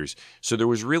theaters. So there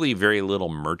was really very little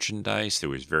merchandise. There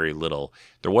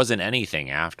wasn't anything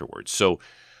afterwards. So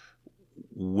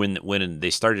when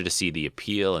they started to see the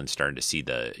appeal and started to see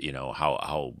the,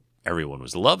 how everyone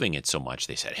was loving it so much,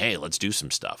 they said, "Hey, let's do some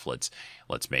stuff. Let's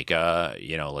make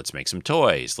some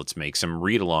toys. Let's make some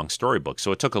read-along storybooks."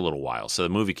 So it took a little while. So the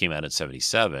movie came out in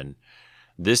 '77.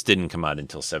 This didn't come out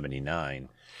until '79.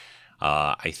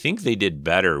 I think they did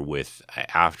better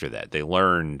after that. They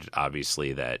learned,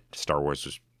 obviously, that Star Wars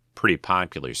was pretty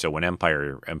popular. So when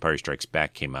Empire Strikes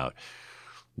Back came out,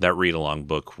 that read-along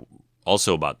book,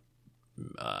 also about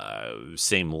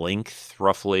same length,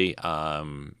 roughly,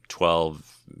 12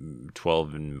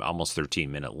 and almost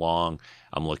 13 minute long.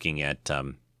 I'm looking at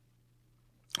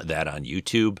that on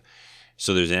YouTube.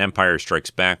 So there's an Empire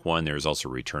Strikes Back one. There's also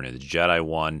Return of the Jedi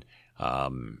one.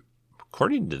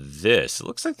 According to this, it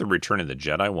looks like the Return of the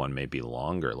Jedi one may be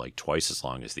longer, like twice as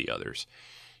long as the others.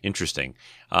 Interesting.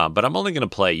 But I'm only going to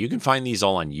play, you can find these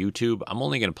all on YouTube. I'm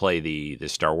only going to play the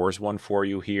Star Wars one for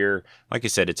you here. Like I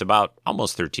said, it's about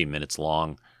almost 13 minutes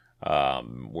long.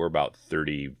 We're about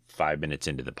 35 minutes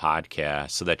into the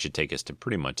podcast, so that should take us to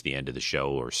pretty much the end of the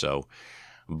show or so.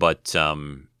 But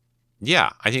yeah,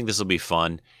 I think this will be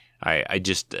fun. I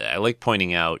like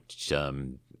pointing out,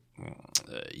 things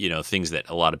that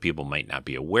a lot of people might not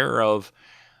be aware of.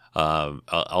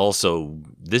 Also,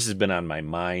 this has been on my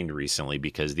mind recently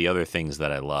because the other things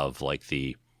that I love, like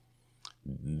the,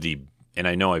 and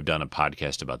I know I've done a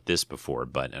podcast about this before,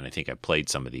 and I think I played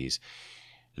some of these,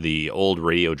 the old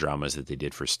radio dramas that they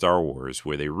did for Star Wars,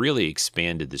 where they really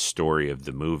expanded the story of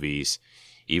the movies,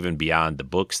 even beyond the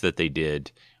books that they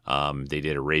did. They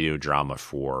did a radio drama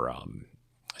for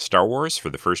Star Wars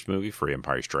for the first movie, for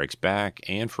Empire Strikes Back,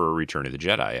 and for Return of the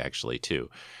Jedi, actually, too.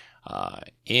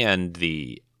 And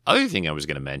the other thing I was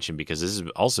going to mention, because this has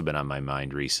also been on my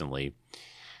mind recently,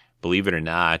 believe it or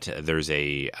not, there's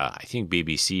I think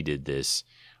BBC did this.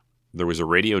 There was a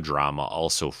radio drama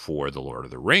also for The Lord of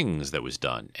the Rings that was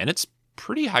done, and it's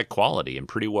pretty high quality and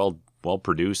pretty well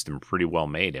produced and pretty well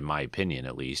made, in my opinion,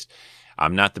 at least.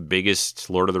 I'm not the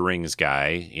biggest Lord of the Rings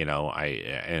guy,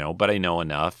 but I know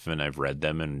enough, and I've read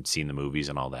them and seen the movies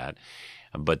and all that.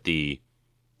 But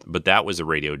that was a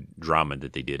radio drama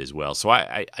that they did as well. So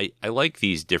I like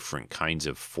these different kinds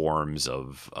of forms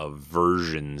of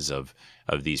versions of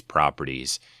these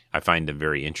properties. I find them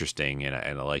very interesting, and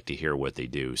I like to hear what they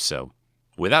do. So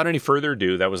without any further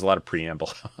ado, that was a lot of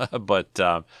preamble, but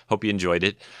hope you enjoyed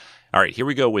it. All right, here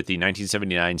we go with the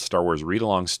 1979 Star Wars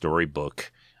read-along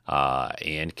storybook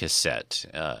and cassette.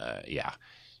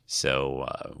 So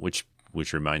which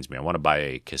reminds me, I want to buy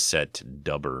a cassette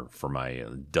dubber for my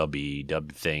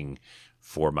dub thing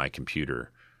for my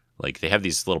computer. Like, they have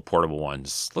these little portable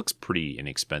ones. Looks pretty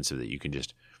inexpensive that you can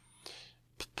just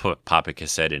pop a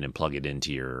cassette in and plug it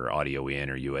into your audio in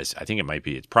or I think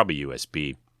it's probably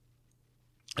USB,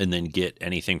 and then get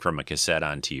anything from a cassette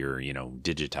onto your,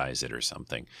 digitize it or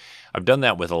something. I've done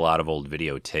that with a lot of old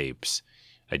videotapes.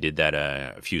 I did that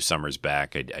a few summers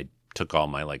back. I took all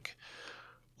my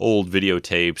old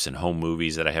videotapes and home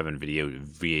movies that I have in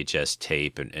VHS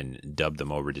tape and dubbed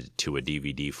them over to a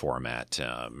DVD format,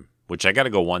 which I got to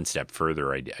go one step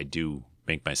further. I do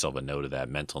make myself a note of that,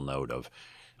 mental note of,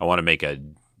 I want to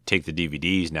take the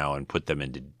DVDs now and put them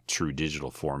into true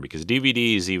digital form, because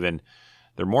DVDs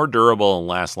they're more durable and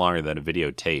last longer than a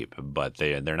videotape, but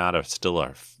they're not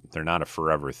a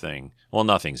forever thing. Well,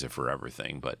 nothing's a forever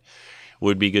thing, but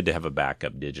would be good to have a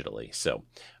backup digitally. So,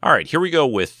 all right, here we go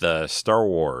with the Star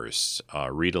Wars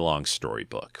read-along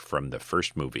storybook from the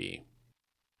first movie.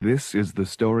 This is the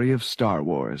story of Star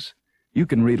Wars. You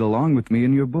can read along with me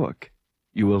in your book.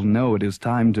 You will know it is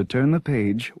time to turn the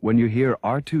page when you hear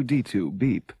R2-D2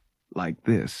 beep, like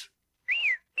this.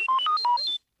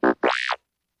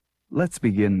 Let's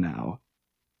begin now.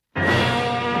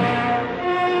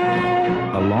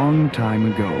 A long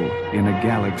time ago, in a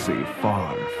galaxy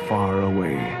far, far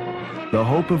away, the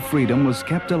hope of freedom was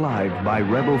kept alive by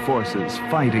rebel forces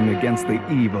fighting against the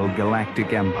evil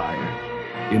Galactic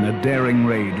Empire. In a daring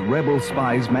raid, rebel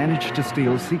spies managed to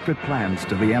steal secret plans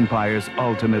to the Empire's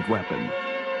ultimate weapon,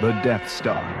 the Death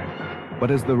Star.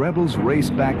 But as the rebels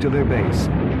raced back to their base,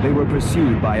 they were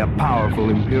pursued by a powerful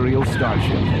Imperial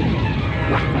starship.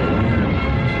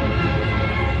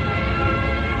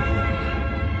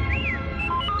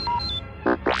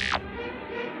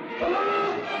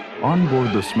 On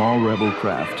board the small rebel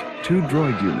craft, 2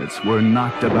 droid units were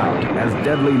knocked about as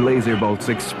deadly laser bolts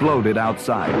exploded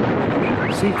outside.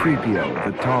 C-3PO,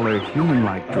 the taller,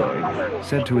 human-like droid,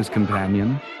 said to his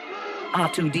companion,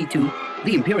 R2-D2,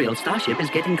 the Imperial starship is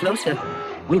getting closer.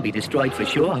 We'll be destroyed for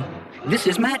sure. This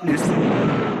is madness.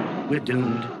 We're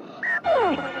doomed.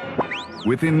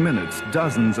 Within minutes,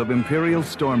 dozens of Imperial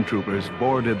stormtroopers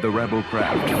boarded the rebel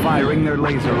craft, firing their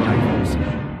laser rifles.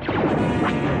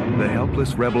 The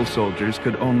helpless rebel soldiers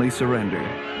could only surrender.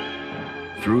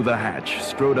 Through the hatch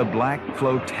strode a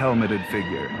black-cloaked, helmeted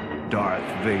figure, Darth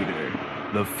Vader,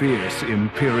 the fierce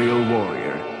Imperial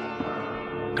warrior.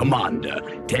 Commander,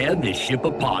 tear this ship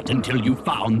apart until you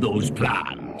found those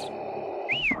plans.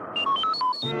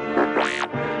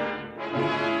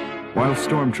 While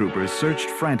stormtroopers searched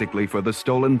frantically for the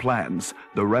stolen plans,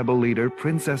 the rebel leader,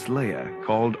 Princess Leia,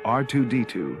 called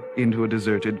R2-D2 into a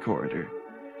deserted corridor.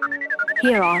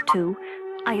 Here, R2.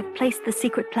 I have placed the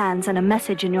secret plans and a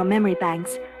message in your memory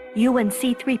banks. You and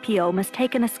C-3PO must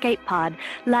take an escape pod,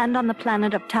 land on the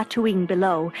planet of Tatooine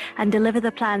below, and deliver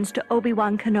the plans to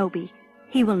Obi-Wan Kenobi.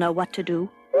 He will know what to do.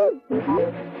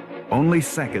 Only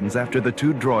seconds after the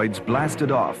two droids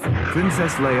blasted off,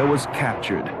 Princess Leia was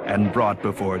captured and brought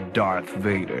before Darth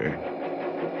Vader.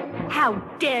 How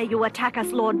dare you attack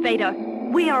us, Lord Vader?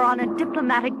 We are on a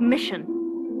diplomatic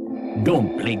mission.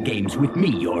 Don't play games with me,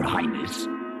 Your Highness,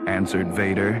 answered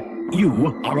Vader.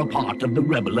 You are a part of the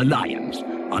Rebel Alliance.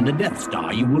 On the Death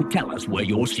Star, you will tell us where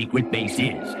your secret base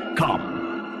is. Come.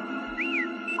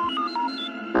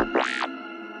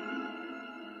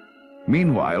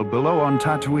 Meanwhile, below on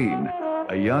Tatooine,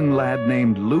 a young lad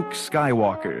named Luke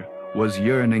Skywalker was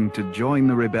yearning to join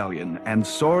the rebellion and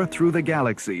soar through the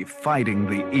galaxy fighting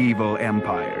the evil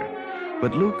Empire.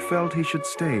 But Luke felt he should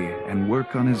stay and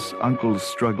work on his uncle's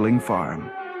struggling farm.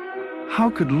 How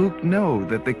could Luke know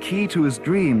that the key to his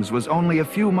dreams was only a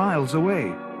few miles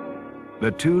away?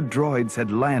 The two droids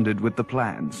had landed with the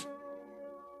plans.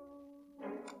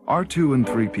 R2 and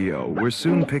 3PO were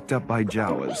soon picked up by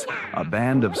Jawas, a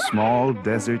band of small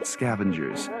desert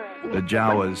scavengers. The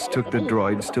Jawas took the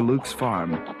droids to Luke's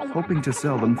farm, hoping to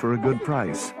sell them for a good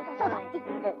price.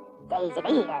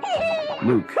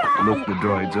 Luke looked the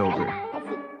droids over.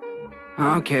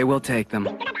 Okay, we'll take them.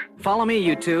 Follow me,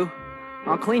 you two.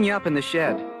 I'll clean you up in the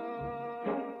shed.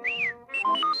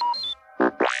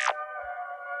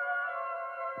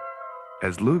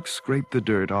 As Luke scraped the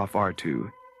dirt off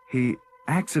R2, he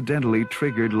accidentally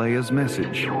triggered Leia's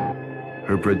message.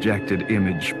 Her projected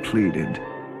image pleaded.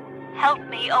 Help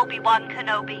me, Obi-Wan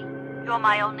Kenobi. You're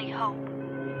my only hope.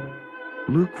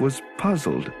 Luke was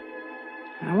puzzled.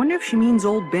 I wonder if she means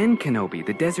old Ben Kenobi,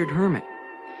 the desert hermit.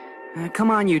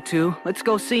 Come on, you two. Let's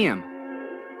go see him.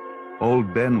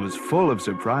 Old Ben was full of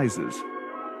surprises.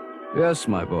 Yes,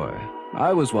 my boy.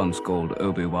 I was once called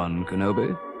Obi-Wan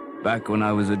Kenobi, back when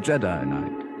I was a Jedi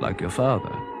Knight, like your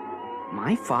father.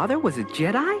 My father was a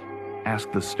Jedi?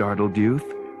 Asked the startled youth,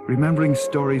 remembering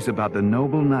stories about the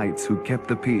noble knights who kept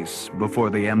the peace before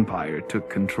the Empire took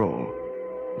control.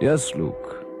 Yes,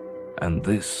 Luke. And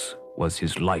this was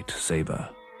his lightsaber.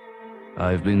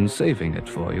 I've been saving it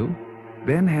for you.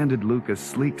 Ben handed Luke a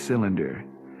sleek cylinder.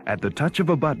 At the touch of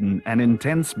a button, an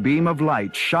intense beam of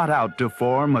light shot out to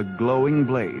form a glowing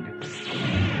blade.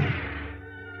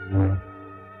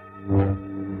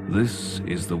 This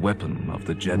is the weapon of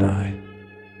the Jedi.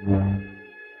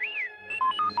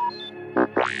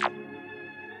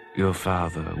 Your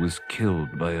father was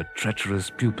killed by a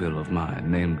treacherous pupil of mine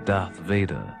named Darth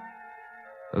Vader.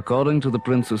 According to the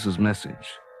princess's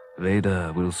message,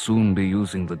 Vader will soon be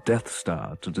using the Death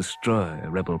Star to destroy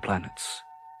rebel planets.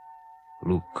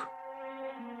 Luke,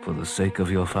 for the sake of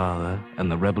your father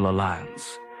and the Rebel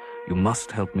Alliance, you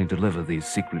must help me deliver these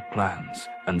secret plans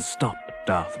and stop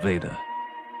Darth Vader.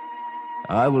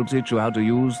 I will teach you how to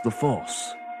use the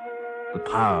Force, the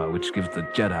power which gives the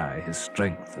Jedi his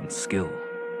strength and skill.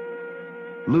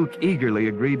 Luke eagerly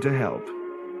agreed to help.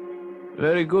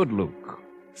 Very good, Luke,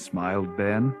 smiled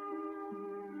Ben.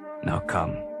 Now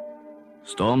come.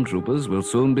 Stormtroopers will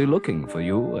soon be looking for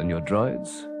you and your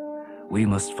droids. We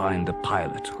must find a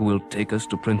pilot who will take us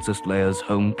to Princess Leia's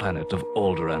home planet of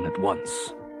Alderaan at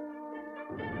once.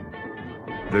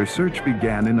 Their search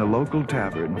began in a local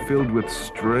tavern filled with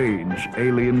strange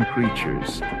alien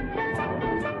creatures.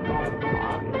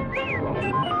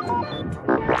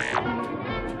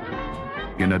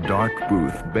 In a dark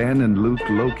booth, Ben and Luke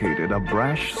located a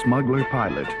brash smuggler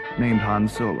pilot named Han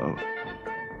Solo.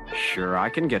 Sure, I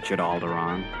can get you to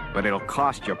Alderaan, but it'll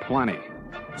cost you plenty.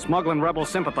 Smuggling rebel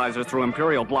sympathizers through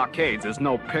Imperial blockades is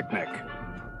no picnic.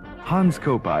 Han's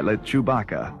co-pilot,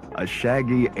 Chewbacca, a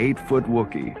shaggy 8-foot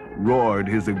Wookiee, roared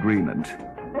his agreement.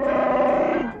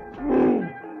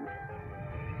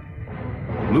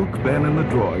 Luke, Ben, and the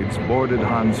droids boarded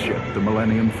Han's ship, the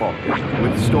Millennium Falcon,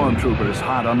 with stormtroopers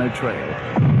hot on their trail.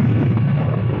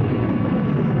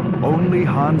 Only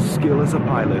Han's skill as a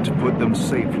pilot put them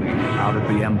safely out of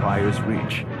the Empire's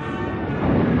reach.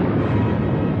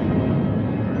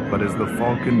 But as the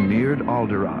Falcon neared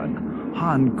Alderaan,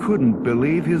 Han couldn't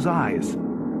believe his eyes.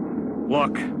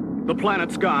 Look, the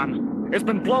planet's gone. It's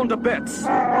been blown to bits.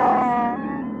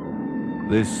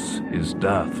 This is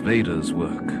Darth Vader's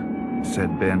work,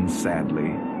 said Ben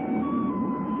sadly.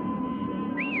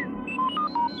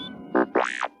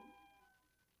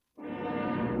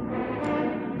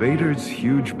 Vader's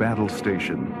huge battle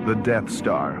station, the Death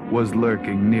Star, was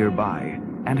lurking nearby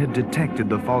and had detected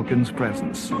the Falcon's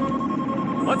presence.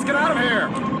 Let's get out of here!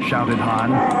 Shouted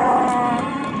Han.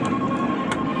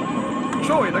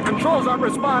 Chewie, the controls aren't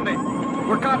responding.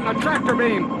 We're caught in a tractor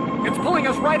beam. It's pulling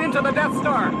us right into the Death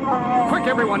Star! Quick,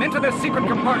 everyone, into this secret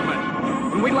compartment!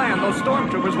 When we land, those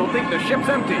stormtroopers will think the ship's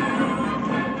empty.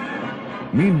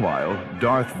 Meanwhile,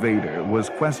 Darth Vader was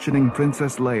questioning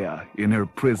Princess Leia in her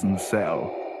prison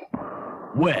cell.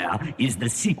 Where is the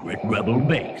secret rebel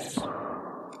base?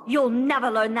 You'll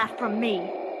never learn that from me.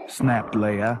 Snapped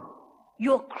Leia.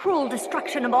 Your cruel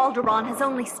destruction of Alderaan has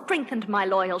only strengthened my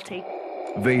loyalty.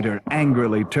 Vader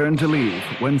angrily turned to leave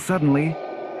when suddenly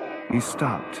he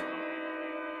stopped.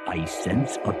 I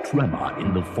sense a tremor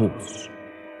in the Force.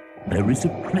 There is a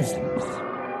presence.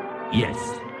 Yes,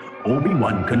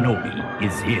 Obi-Wan Kenobi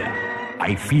is here.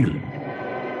 I feel it.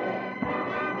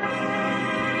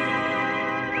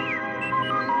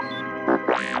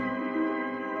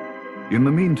 In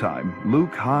the meantime,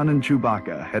 Luke, Han, and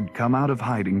Chewbacca had come out of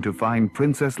hiding to find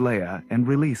Princess Leia and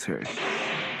release her.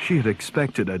 She had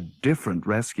expected a different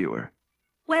rescuer.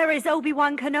 Where is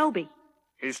Obi-Wan Kenobi?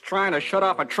 He's trying to shut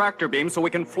off a tractor beam so we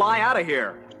can fly out of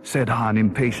here. Said Han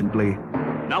impatiently.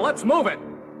 Now let's move it!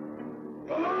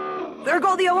 There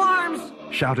go the alarms!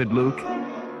 Shouted Luke.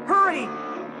 Hurry!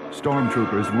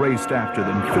 Stormtroopers raced after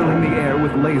them, filling the air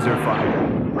with laser fire.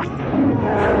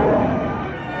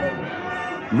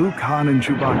 Luke, Han, and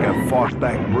Chewbacca fought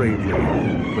back bravely,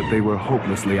 but they were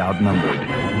hopelessly outnumbered.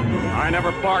 I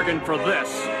never bargained for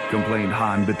this, complained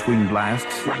Han between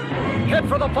blasts. Hit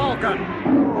for the Falcon!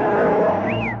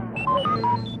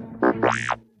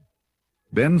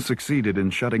 Ben succeeded in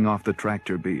shutting off the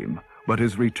tractor beam, but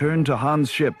his return to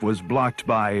Han's ship was blocked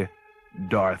by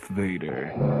Darth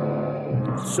Vader.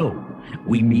 So,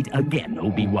 we meet again,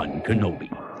 Obi-Wan Kenobi.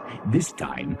 This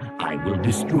time, I will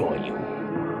destroy you.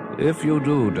 If you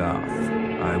do, Darth,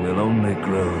 I will only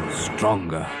grow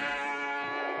stronger.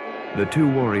 The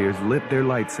two warriors lit their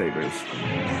lightsabers.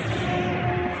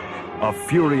 A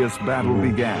furious battle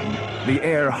began. The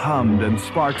air hummed and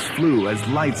sparks flew as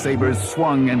lightsabers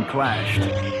swung and clashed.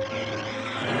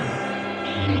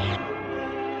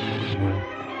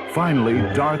 Finally,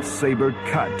 Darth's saber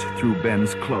cut through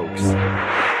Ben's cloaks.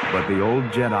 But the old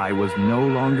Jedi was no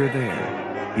longer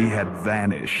there. He had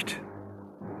vanished.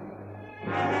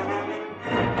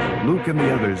 Luke and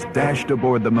the others dashed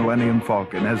aboard the Millennium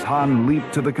Falcon as Han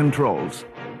leaped to the controls.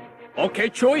 Okay,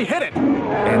 Chewie, hit it!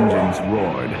 Engines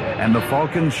roared, and the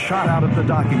Falcon shot out of the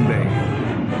docking bay.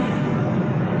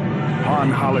 Han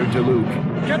hollered to Luke.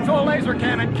 Get to a laser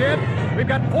cannon, kid! We've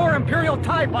got 4 Imperial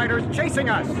TIE fighters chasing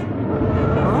us!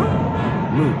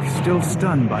 Luke, still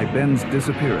stunned by Ben's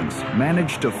disappearance,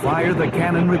 managed to fire the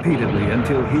cannon repeatedly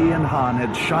until he and Han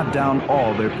had shot down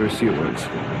all their pursuers.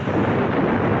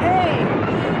 Hey!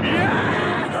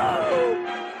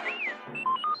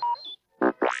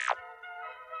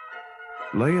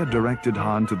 Leia directed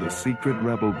Han to the secret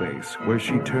rebel base, where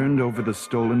she turned over the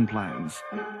stolen plans.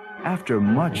 After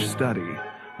much study,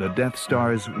 the Death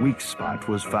Star's weak spot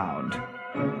was found.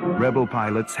 Rebel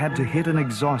pilots had to hit an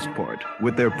exhaust port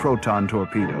with their proton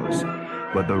torpedoes,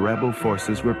 but the rebel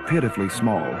forces were pitifully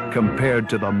small compared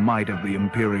to the might of the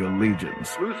Imperial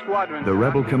legions. The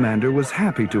rebel commander was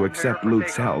happy to accept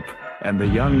Luke's help, and the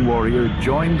young warrior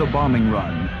joined the bombing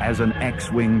run as an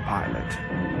X-Wing pilot.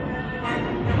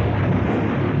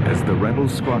 As the rebel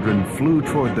squadron flew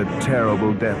toward the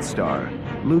terrible Death Star,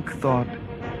 Luke thought,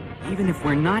 Even if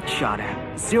we're not shot at,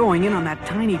 zeroing in on that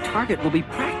tiny target will be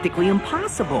practically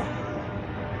impossible.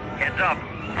 Heads up.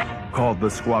 Called the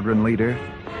squadron leader.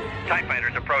 TIE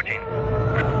fighters approaching.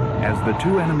 As the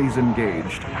two enemies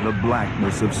engaged, the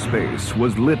blackness of space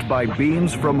was lit by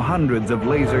beams from hundreds of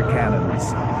laser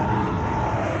cannons.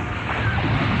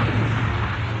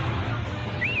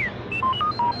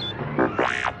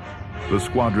 The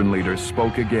squadron leader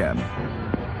spoke again.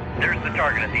 There's the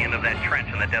target at the end of that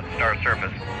trench on the Death Star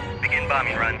surface. Begin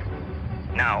bombing run.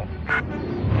 Now.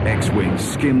 X-Wings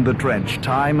skimmed the trench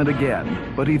time and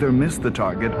again, but either missed the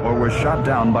target or were shot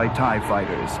down by TIE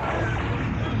fighters.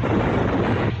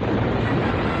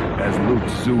 As Luke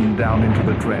zoomed down into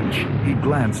the trench, he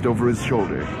glanced over his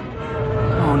shoulder.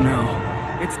 Oh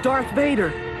no, it's Darth Vader,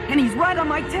 and he's right on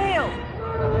my tail!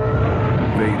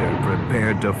 Vader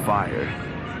prepared to fire.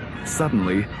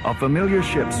 Suddenly, a familiar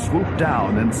ship swooped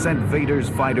down and sent Vader's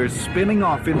fighters spinning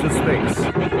off into space.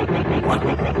 What?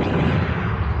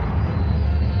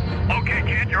 Okay,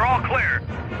 kid, you're all clear.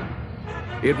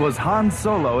 It was Han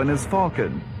Solo and his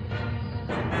Falcon.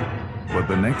 But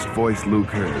the next voice Luke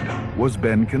heard was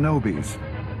Ben Kenobi's.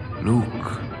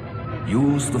 Luke,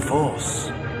 use the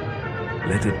Force.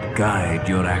 Let it guide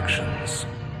your actions.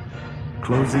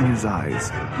 Closing his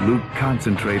eyes, Luke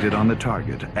concentrated on the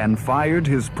target and fired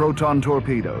his proton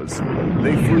torpedoes.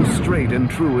 They flew straight and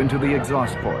true into the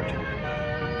exhaust port.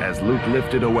 As Luke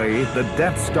lifted away, the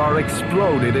Death Star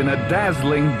exploded in a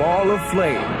dazzling ball of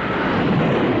flame.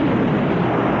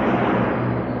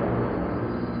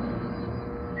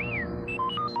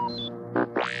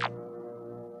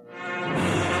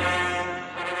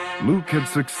 Luke had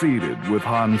succeeded with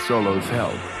Han Solo's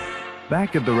help.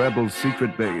 Back at the Rebels'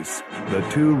 secret base, the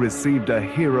two received a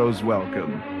hero's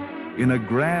welcome. In a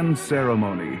grand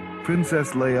ceremony,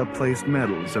 Princess Leia placed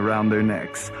medals around their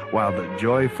necks while the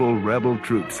joyful Rebel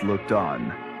troops looked on.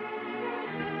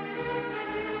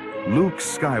 Luke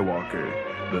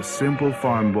Skywalker, the simple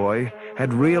farm boy,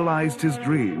 had realized his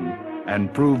dream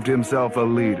and proved himself a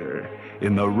leader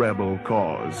in the Rebel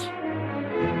cause.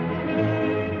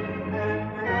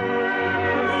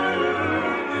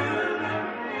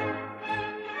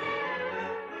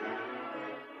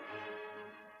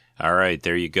 All right,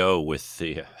 there you go with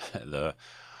the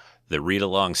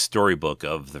read-along storybook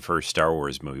of the first Star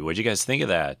Wars movie. What'd you guys think of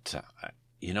that?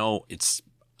 You know,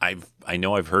 I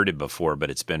know I've heard it before, but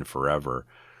it's been forever.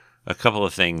 A couple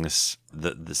of things.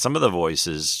 Some of the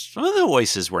voices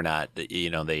were not. You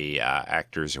know, the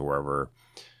actors or whoever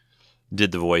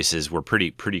did the voices were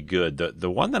pretty good.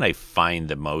 The one that I find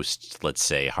the most, let's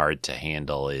say, hard to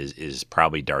handle is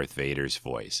probably Darth Vader's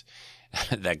voice.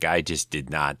 That guy just did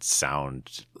not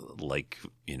sound like,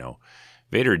 you know,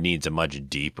 Vader needs a much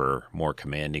deeper, more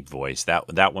commanding voice.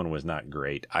 That one was not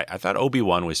great. I thought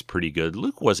Obi-Wan was pretty good.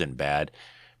 Luke wasn't bad.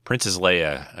 Princess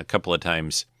Leia, a couple of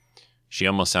times, she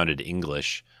almost sounded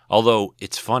English. Although,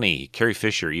 it's funny, Carrie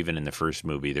Fisher, even in the first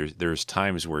movie, there's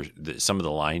times where some of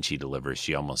the lines she delivers,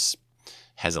 she almost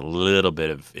has a little bit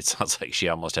of, it sounds like she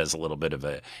almost has a little bit of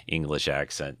an English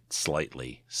accent,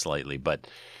 slightly. But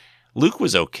Luke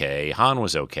was okay. Han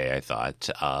was okay, I thought.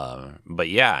 But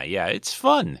yeah, it's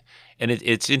fun. And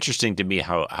it's interesting to me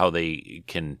how they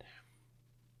can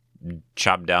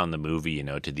chop down the movie, you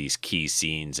know, to these key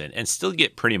scenes and still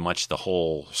get pretty much the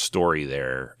whole story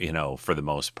there, you know, for the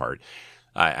most part.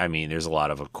 I mean, there's a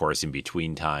lot of course, in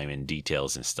between time and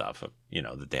details and stuff, you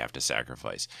know, that they have to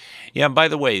sacrifice. Yeah, by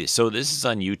the way, so this is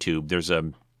on YouTube. There's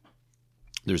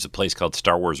a place called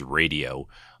Star Wars Radio.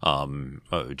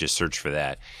 Just search for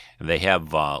that. And they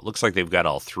have, looks like they've got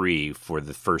all three for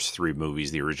the first three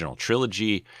movies, the original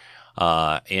trilogy.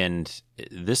 And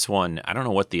this one, I don't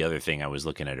know what the other thing I was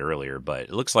looking at earlier, but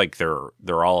it looks like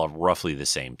they're all roughly the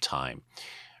same time.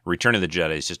 Return of the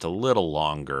Jedi is just a little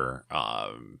longer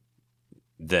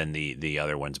than the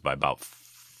other ones by about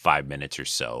 5 minutes or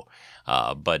so.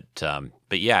 But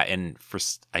yeah, and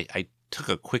I took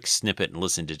a quick snippet and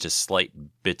listened to just slight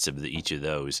bits of each of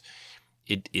those.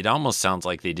 It almost sounds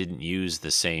like they didn't use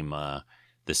the same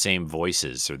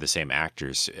voices or the same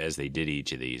actors as they did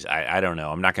each of these. I don't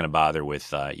know. I'm not going to bother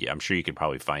with. I'm sure you could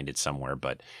probably find it somewhere,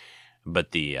 but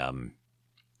the I'm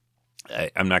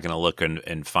not going to look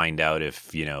and find out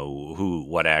if, you know,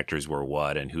 what actors were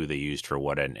what and who they used for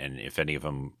what and if any of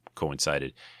them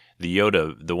coincided. The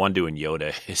one doing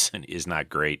Yoda is not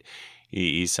great.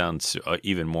 He sounds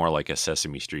even more like a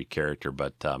Sesame Street character,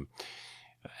 but and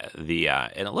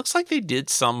it looks like they did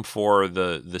some for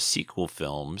the sequel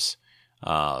films.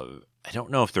 I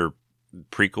don't know if they're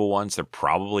prequel ones. There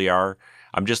probably are.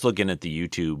 I'm just looking at the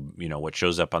YouTube, you know, what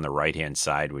shows up on the right-hand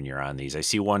side when you're on these. I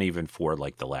see one even for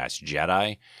like The Last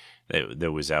Jedi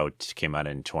that came out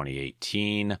in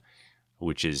 2018,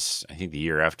 which is, I think, the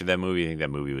year after that movie. I think that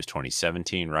movie was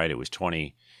 2017, right? It was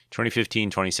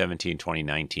 2015, 2017,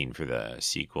 2019 for the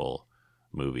sequel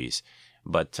movies.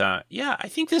 But yeah, I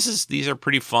think these are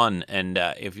pretty fun. And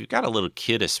if you've got a little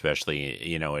kid, especially,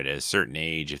 you know, at a certain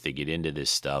age, if they get into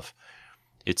this stuff,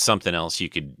 it's something else you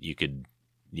could,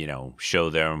 you know, show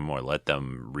them or let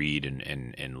them read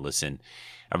and listen.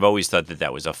 I've always thought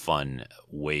that was a fun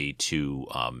way to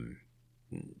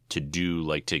do,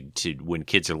 like to when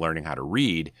kids are learning how to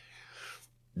read,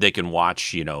 they can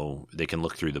watch, you know, they can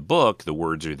look through the book, the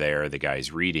words are there, the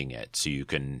guy's reading it. So you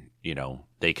can, you know,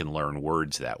 they can learn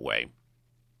words that way.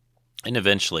 And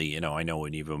eventually, you know, I know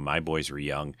when even my boys were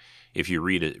young, if you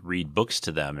read books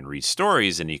to them and read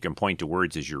stories and you can point to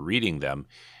words as you're reading them,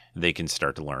 they can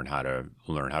start to learn how to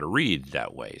read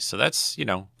that way. So that's, you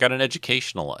know, got an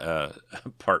educational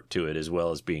part to it as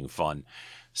well as being fun.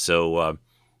 So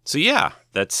yeah,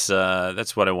 that's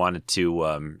what I wanted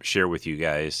to share with you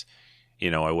guys. You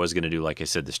know, I was going to do, like I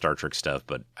said, the Star Trek stuff,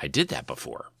 but I did that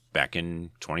before back in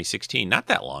 2016, not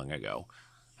that long ago,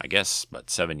 I guess,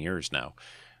 about 7 years now.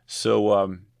 So,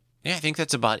 yeah, I think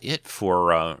that's about it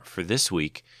for this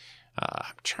week.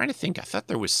 I'm trying to think. I thought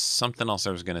there was something else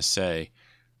I was going to say,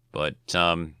 but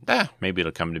maybe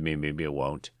it'll come to me. Maybe it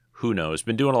won't. Who knows?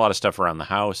 Been doing a lot of stuff around the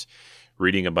house,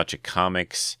 reading a bunch of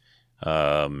comics.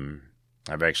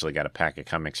 I've actually got a pack of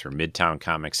comics from Midtown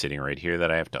Comics sitting right here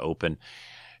that I have to open.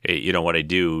 You know, what I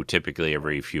do typically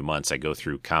every few months, I go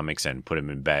through comics and put them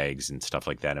in bags and stuff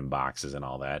like that, in boxes and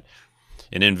all that.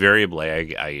 And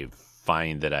invariably, I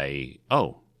find that I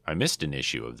missed an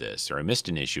issue of this, or I missed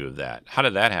an issue of that. How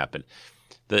did that happen?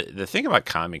 The thing about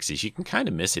comics is you can kind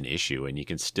of miss an issue, and you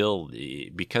can still,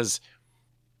 because,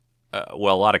 a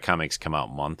lot of comics come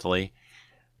out monthly.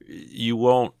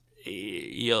 You'll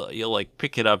like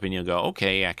pick it up and you'll go,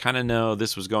 okay, I kind of know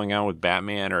this was going on with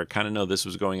Batman, or I kind of know this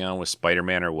was going on with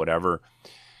Spider-Man or whatever.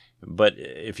 But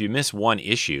if you miss one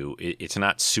issue, it's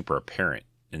not super apparent.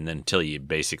 And then until you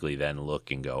basically then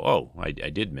look and go, oh, I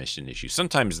did miss an issue.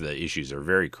 Sometimes the issues are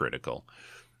very critical.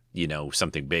 You know,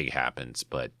 something big happens.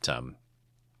 But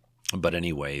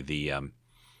anyway,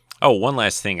 one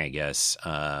last thing, I guess.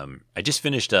 I just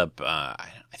finished up,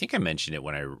 I think I mentioned it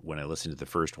when I listened to the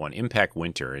first one, Impact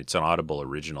Winter. It's an Audible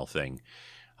original thing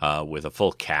with a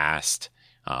full cast,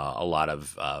 a lot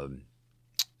of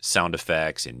sound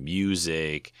effects and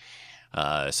music.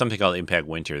 Something called Impact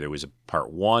Winter. There was a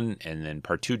part 1, and then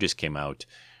part 2 just came out.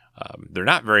 They're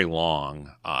not very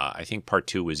long. I think part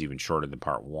 2 was even shorter than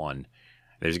part 1.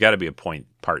 There's got to be a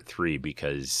part 3,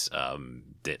 because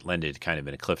it landed kind of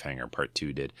in a cliffhanger. Part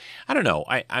 2 did. I don't know.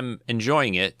 I'm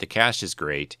enjoying it. The cast is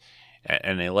great,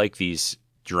 and I like these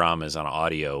dramas on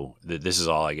audio. This is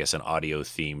all, I guess, an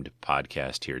audio-themed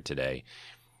podcast here today.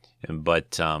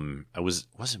 But I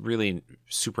wasn't really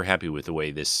super happy with the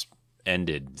way this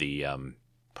ended. The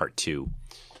part 2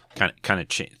 kind of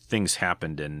things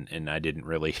happened, and I didn't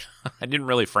really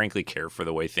frankly care for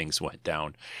the way things went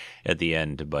down at the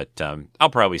end. But I'll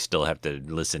probably still have to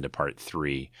listen to part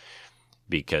 3,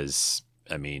 because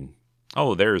I mean,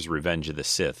 there's Revenge of the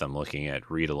Sith. I'm looking at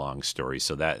read-along stories,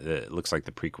 so that looks like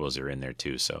the prequels are in there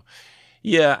too. So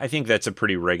yeah, I think that's a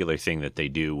pretty regular thing that they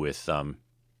do with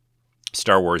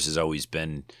Star Wars. Has always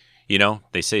been, you know,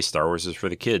 they say Star Wars is for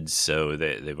the kids, so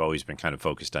they've always been kind of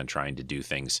focused on trying to do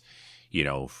things, you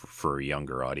know, for a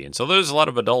younger audience. So there's a lot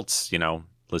of adults, you know,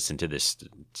 listen to this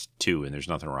too, and there's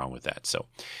nothing wrong with that. So,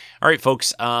 all right,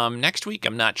 folks, next week,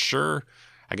 I'm not sure.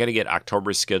 I got to get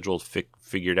October's schedule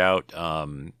figured out.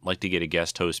 Like to get a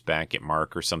guest host back, get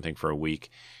Mark or something for a week.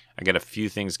 I got a few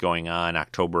things going on.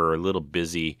 October, a little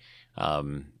busy.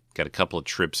 Got a couple of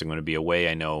trips. I'm going to be away.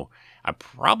 I know I'm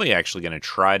probably actually going to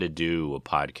try to do a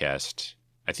podcast.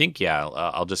 I think, yeah,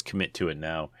 I'll just commit to it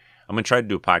now. I'm going to try to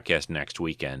do a podcast next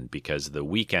weekend, because the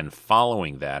weekend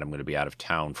following that, I'm going to be out of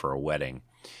town for a wedding.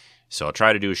 So I'll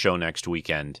try to do a show next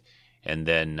weekend, and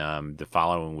then the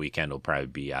following weekend will probably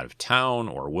be out of town,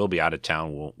 or will be out of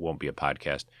town, won't be a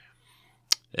podcast.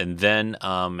 And then,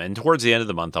 and towards the end of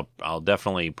the month, I'll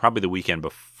definitely, probably the weekend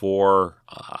before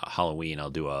Halloween, I'll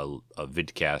do a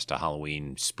vidcast, a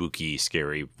Halloween spooky,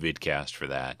 scary vidcast for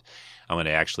that. I'm going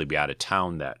to actually be out of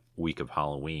town that week of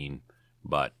Halloween,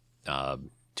 but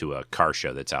to a car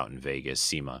show that's out in Vegas,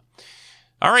 SEMA.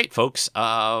 All right, folks,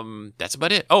 that's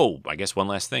about it. Oh, I guess one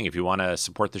last thing. If you want to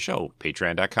support the show,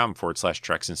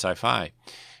 patreon.com/Treks and Sci-Fi.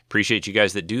 Appreciate you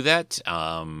guys that do that.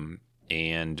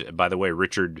 And by the way,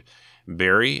 Richard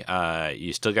Barry,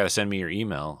 you still got to send me your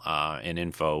email and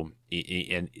info.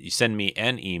 And you send me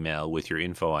an email with your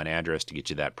info and address to get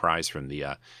you that prize from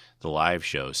the live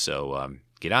show. So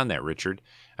get on that, Richard.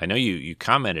 I know you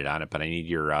commented on it, but I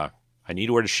need I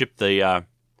need where to ship the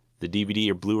DVD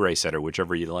or Blu-ray set, or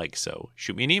whichever you like. So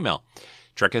shoot me an email,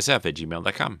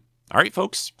 treksf@gmail.com. All right,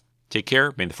 folks, take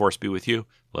care. May the force be with you.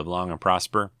 Live long and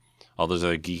prosper. All those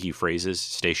other geeky phrases.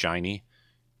 Stay shiny.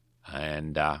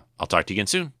 And I'll talk to you again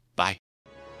soon. Bye.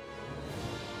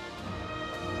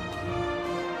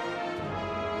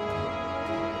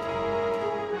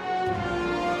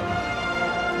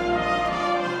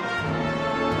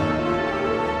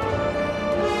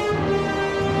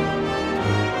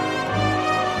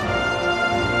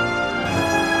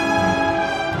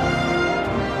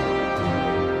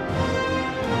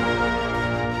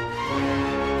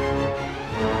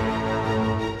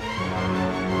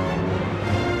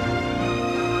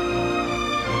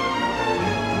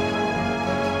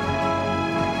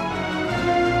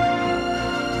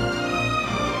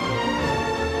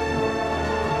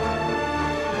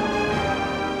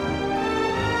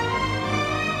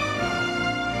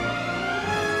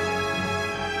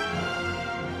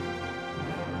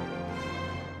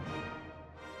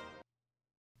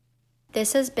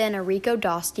 This has been a Rico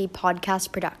Dosty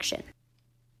podcast production.